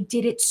 but they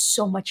did it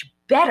so much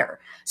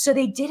better. So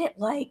they did it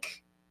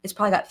like, it's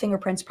probably got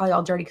fingerprints, probably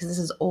all dirty because this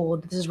is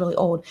old. This is really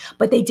old.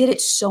 But they did it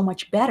so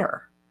much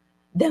better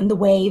than the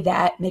way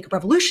that Makeup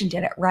Revolution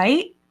did it,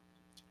 right?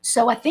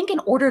 So I think in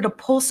order to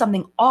pull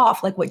something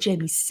off, like what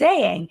Jamie's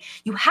saying,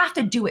 you have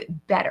to do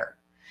it better.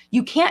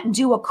 You can't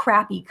do a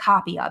crappy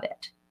copy of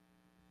it.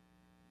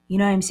 You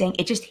know what I'm saying?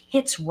 It just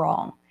hits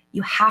wrong.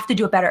 You have to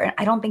do it better. And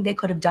I don't think they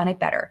could have done it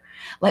better.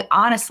 Like,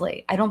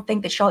 honestly, I don't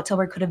think that Charlotte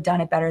Tilbury could have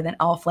done it better than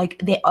Elf. Like,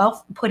 the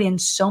Elf put in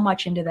so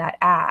much into that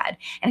ad,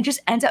 and it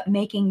just ends up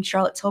making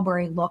Charlotte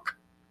Tilbury look,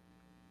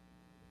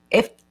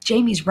 if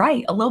Jamie's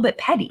right, a little bit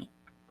petty.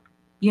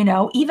 You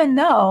know, even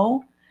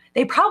though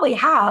they probably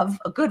have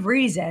a good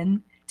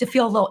reason to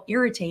feel a little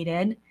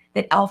irritated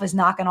that Elf is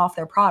knocking off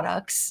their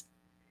products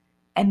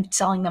and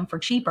selling them for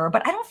cheaper.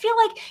 But I don't feel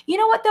like, you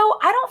know what though?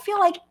 I don't feel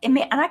like, and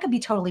I could be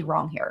totally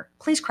wrong here.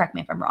 Please correct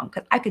me if I'm wrong,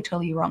 because I could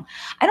totally be wrong.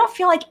 I don't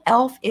feel like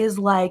Elf is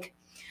like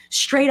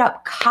straight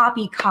up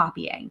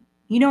copying.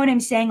 You know what I'm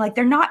saying? Like,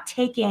 they're not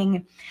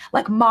taking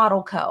like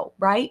Model Co,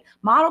 right?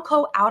 Model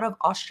Co out of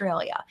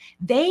Australia.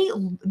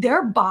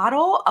 Their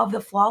bottle of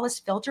the Flawless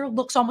Filter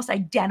looks almost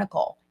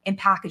identical in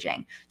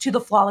packaging to the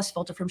Flawless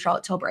Filter from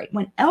Charlotte Tilbury.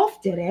 When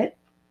Elf did it,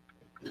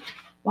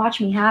 watch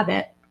me have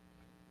it.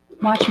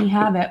 Watch me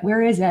have it.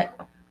 Where is it?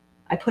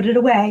 I put it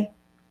away.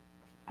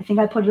 I think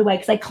I put it away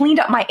because I cleaned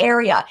up my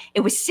area. It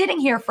was sitting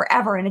here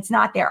forever and it's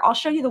not there. I'll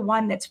show you the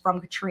one that's from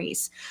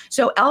Catrice.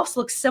 So Elf's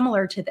looks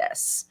similar to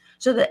this.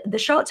 So the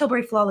Charlotte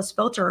Tilbury Flawless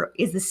Filter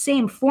is the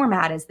same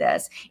format as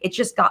this. It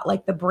just got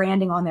like the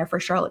branding on there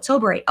for Charlotte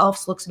Tilbury.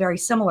 Elf's looks very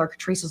similar.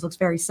 Catrice's looks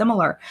very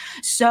similar.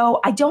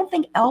 So I don't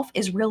think Elf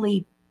is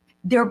really,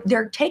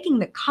 they're taking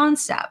the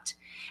concept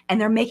and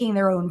they're making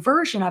their own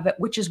version of it,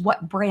 which is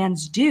what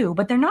brands do,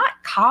 but they're not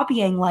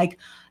copying like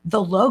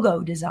the logo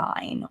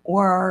design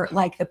or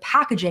like the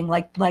packaging,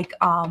 like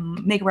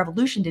Makeup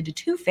Revolution did to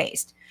Too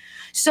Faced.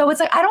 So it's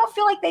like, I don't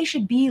feel like they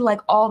should be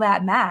like all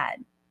that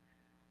mad,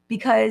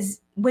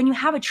 because when you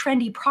have a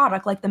trendy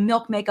product like the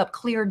Milk Makeup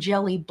Clear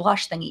Jelly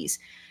Blush thingies,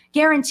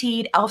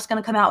 guaranteed Elf's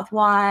going to come out with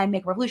one,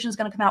 Makeup Revolution is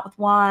going to come out with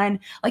one,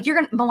 like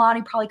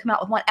Milani probably come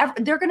out with one.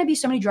 There are going to be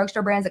so many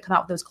drugstore brands that come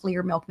out with those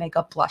clear milk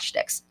makeup blush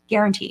sticks,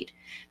 guaranteed,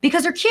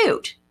 because they're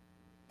cute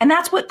And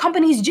that's what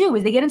companies do,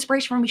 is they get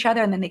inspiration from each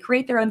other and then they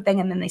create their own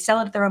thing and then they sell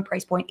it at their own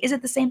price point. Is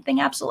it the same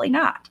thing? Absolutely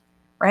not,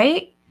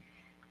 right?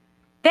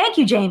 Thank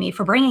you, Jamie,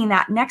 for bringing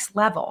that next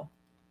level.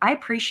 I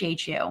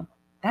appreciate you.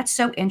 That's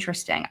so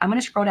interesting. I'm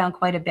going to scroll down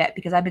quite a bit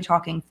because I've been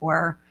talking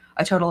for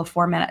a total of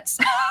 4 minutes.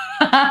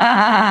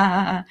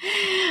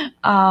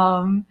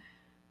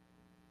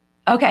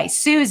 Okay,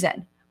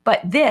 Susan,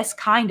 but this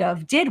kind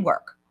of did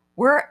work.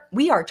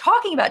 We are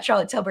talking about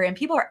Charlotte Tilbury and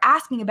people are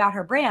asking about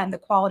her brand, the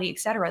quality,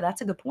 etc.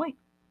 That's a good point.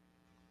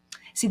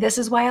 See, this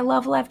is why I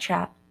love live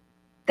chat.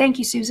 Thank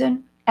you,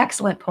 Susan.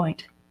 Excellent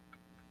point.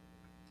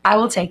 I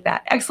will take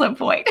that. Excellent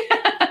point.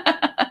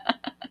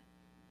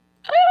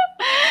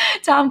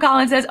 Tom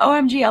Collins says,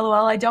 OMG,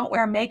 LOL, I don't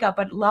wear makeup,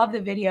 but love the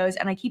videos.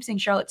 And I keep saying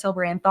Charlotte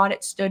Tilbury and thought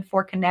it stood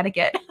for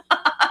Connecticut.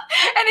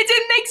 And it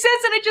didn't make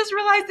sense. And I just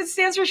realized it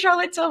stands for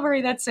Charlotte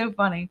Tilbury. That's so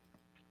funny.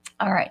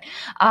 All right.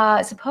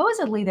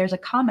 Supposedly there's a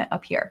comment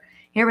up here.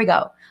 Here we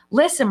go.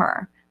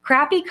 Listener,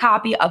 crappy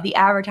copy of the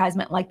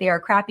advertisement like they are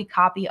a crappy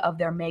copy of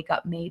their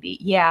makeup, maybe.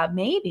 Yeah,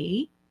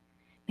 maybe.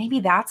 Maybe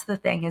that's the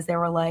thing, is they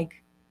were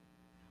like,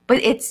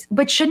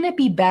 but shouldn't it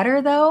be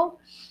better though?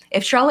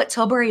 If Charlotte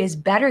Tilbury is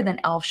better than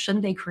e.l.f.,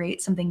 shouldn't they create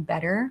something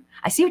better?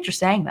 I see what you're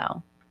saying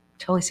though.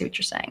 Totally see what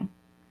you're saying.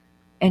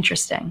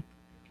 Interesting.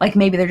 Like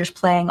maybe they're just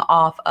playing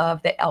off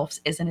of the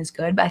e.l.f.'s isn't as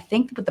good. But I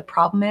think what the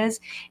problem is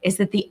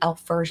that the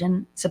e.l.f.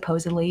 version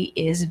supposedly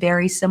is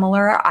very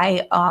similar.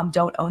 I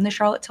don't own the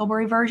Charlotte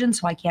Tilbury version,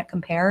 so I can't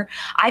compare.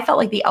 I felt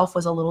like the e.l.f.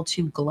 was a little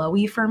too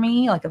glowy for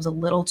me. Like it was a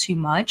little too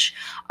much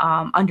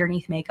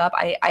underneath makeup.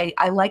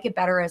 I like it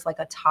better as like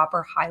a top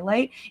or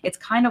highlight. It's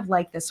kind of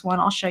like this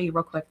one. I'll show you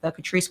real quick, the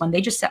Catrice one.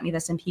 They just sent me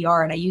this in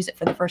PR and I used it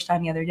for the first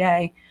time the other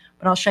day.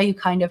 But I'll show you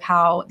kind of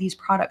how these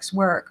products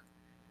work.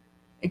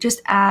 It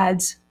just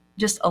adds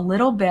just a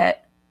little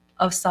bit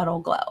of subtle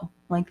glow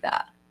like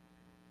that.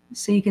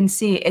 So you can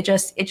see it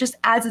just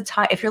adds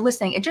if you're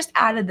listening, it just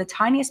added the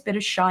tiniest bit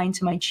of shine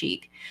to my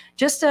cheek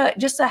just to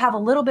have a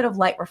little bit of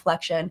light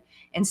reflection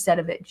instead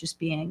of it just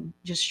being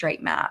just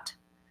straight matte.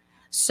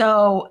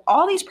 So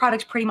all these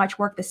products pretty much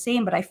work the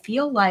same, but I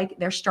feel like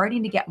they're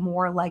starting to get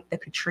more like the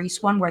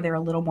Catrice one where they're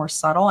a little more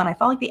subtle. And I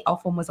felt like the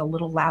e.l.f. one was a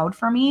little loud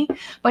for me,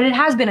 but it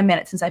has been a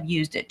minute since I've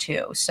used it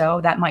too. So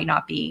that might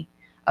not be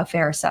a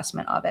fair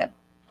assessment of it.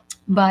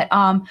 But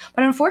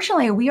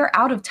unfortunately, we are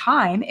out of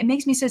time. It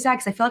makes me so sad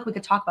because I feel like we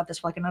could talk about this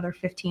for like another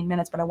 15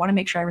 minutes, but I want to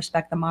make sure I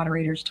respect the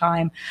moderator's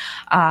time.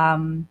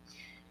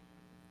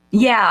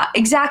 Yeah,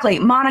 exactly.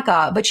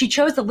 Monica, but she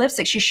chose the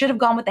lipstick. She should have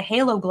gone with the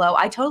Halo Glow.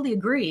 I totally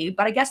agree,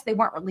 but I guess they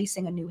weren't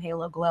releasing a new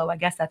Halo Glow. I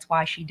guess that's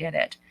why she did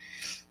it.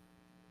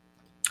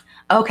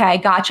 Okay,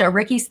 gotcha.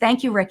 Ricky's,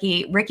 thank you,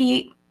 Ricky.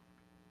 Ricky,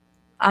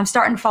 I'm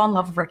starting to fall in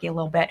love with Ricky a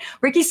little bit.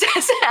 Ricky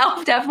says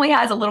e.l.f. definitely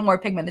has a little more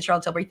pigment than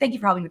Charlotte Tilbury. Thank you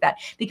for helping with that.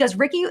 Because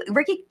Ricky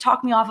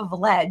talked me off of a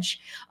ledge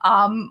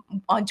on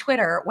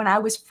Twitter when I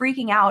was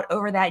freaking out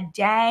over that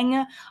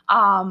dang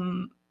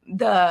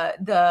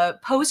the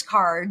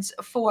postcards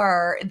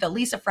for the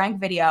Lisa Frank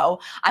video.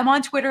 I'm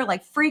on Twitter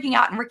like freaking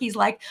out and Ricky's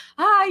like,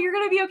 you're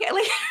gonna be okay.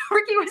 Like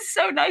Ricky was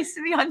so nice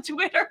to me on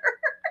Twitter.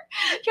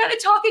 Kind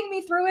of talking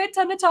me through it,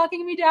 kind of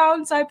talking me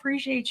down. So I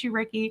appreciate you,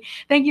 Ricky.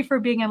 Thank you for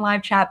being in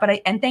live chat,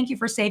 and thank you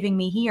for saving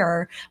me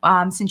here.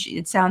 Since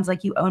it sounds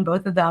like you own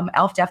both of them,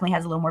 e.l.f. definitely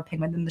has a little more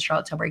pigment than the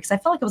Charlotte Tilbury because I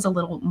felt like it was a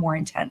little more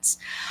intense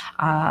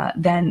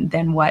than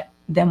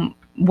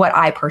what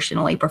I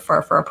personally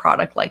prefer for a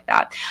product like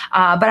that.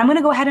 But I'm going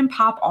to go ahead and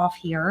pop off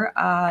here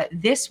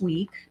this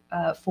week.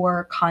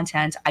 For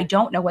content. I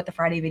don't know what the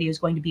Friday video is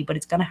going to be, but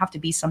it's going to have to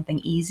be something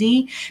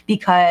easy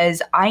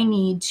because I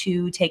need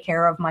to take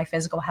care of my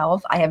physical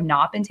health. I have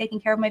not been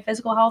taking care of my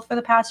physical health for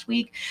the past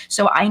week,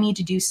 so I need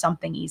to do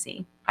something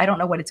easy. I don't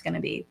know what it's going to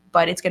be,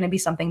 but it's going to be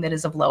something that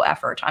is of low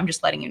effort. I'm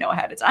just letting you know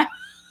ahead of time.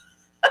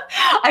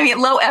 I mean,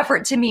 low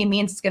effort to me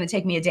means it's going to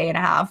take me a day and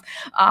a half,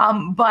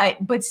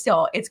 but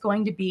still, it's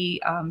going to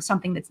be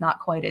something that's not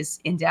quite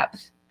as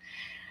in-depth.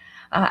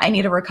 I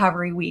need a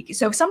recovery week.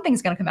 So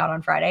something's going to come out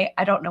on Friday.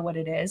 I don't know what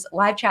it is.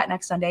 Live chat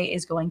next Sunday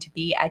is going to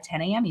be at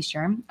 10 a.m.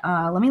 Eastern.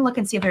 Let me look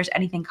and see if there's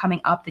anything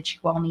coming up that you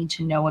all need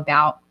to know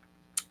about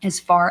as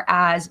far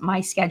as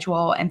my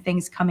schedule and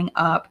things coming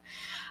up.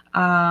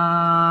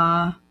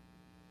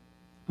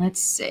 Let's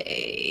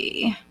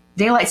see.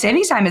 Daylight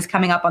Savings Time is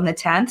coming up on the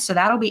 10th, so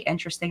that'll be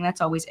interesting.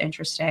 That's always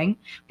interesting.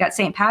 We got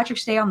St.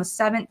 Patrick's Day on the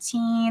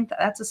 17th.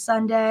 That's a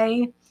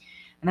Sunday.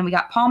 And then we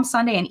got Palm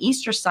Sunday and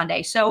Easter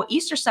Sunday. So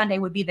Easter Sunday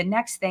would be the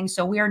next thing.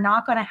 So we are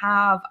not going to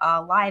have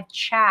a live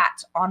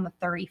chat on the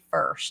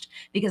 31st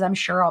because I'm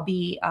sure I'll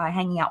be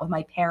hanging out with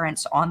my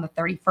parents on the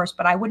 31st.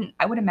 But I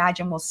would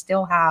imagine we'll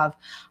still have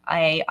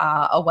a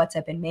What's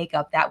Up in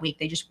Makeup that week.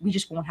 We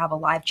just won't have a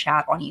live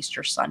chat on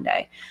Easter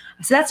Sunday.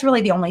 So that's really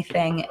the only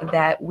thing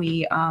that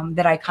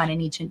that I kind of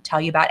need to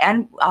tell you about.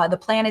 And the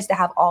plan is to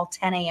have all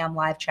 10 a.m.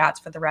 live chats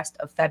for the rest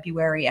of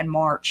February and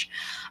March.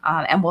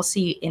 And we'll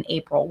see in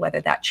April whether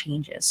that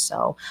changes.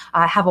 So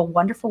have a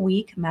wonderful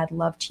week. Mad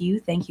love to you.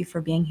 Thank you for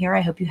being here.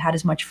 I hope you had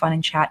as much fun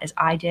in chat as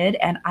I did.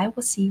 And I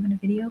will see you in a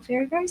video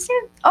very, very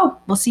soon. Oh,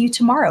 we'll see you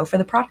tomorrow for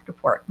the product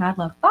report. Mad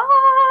love.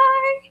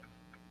 Bye.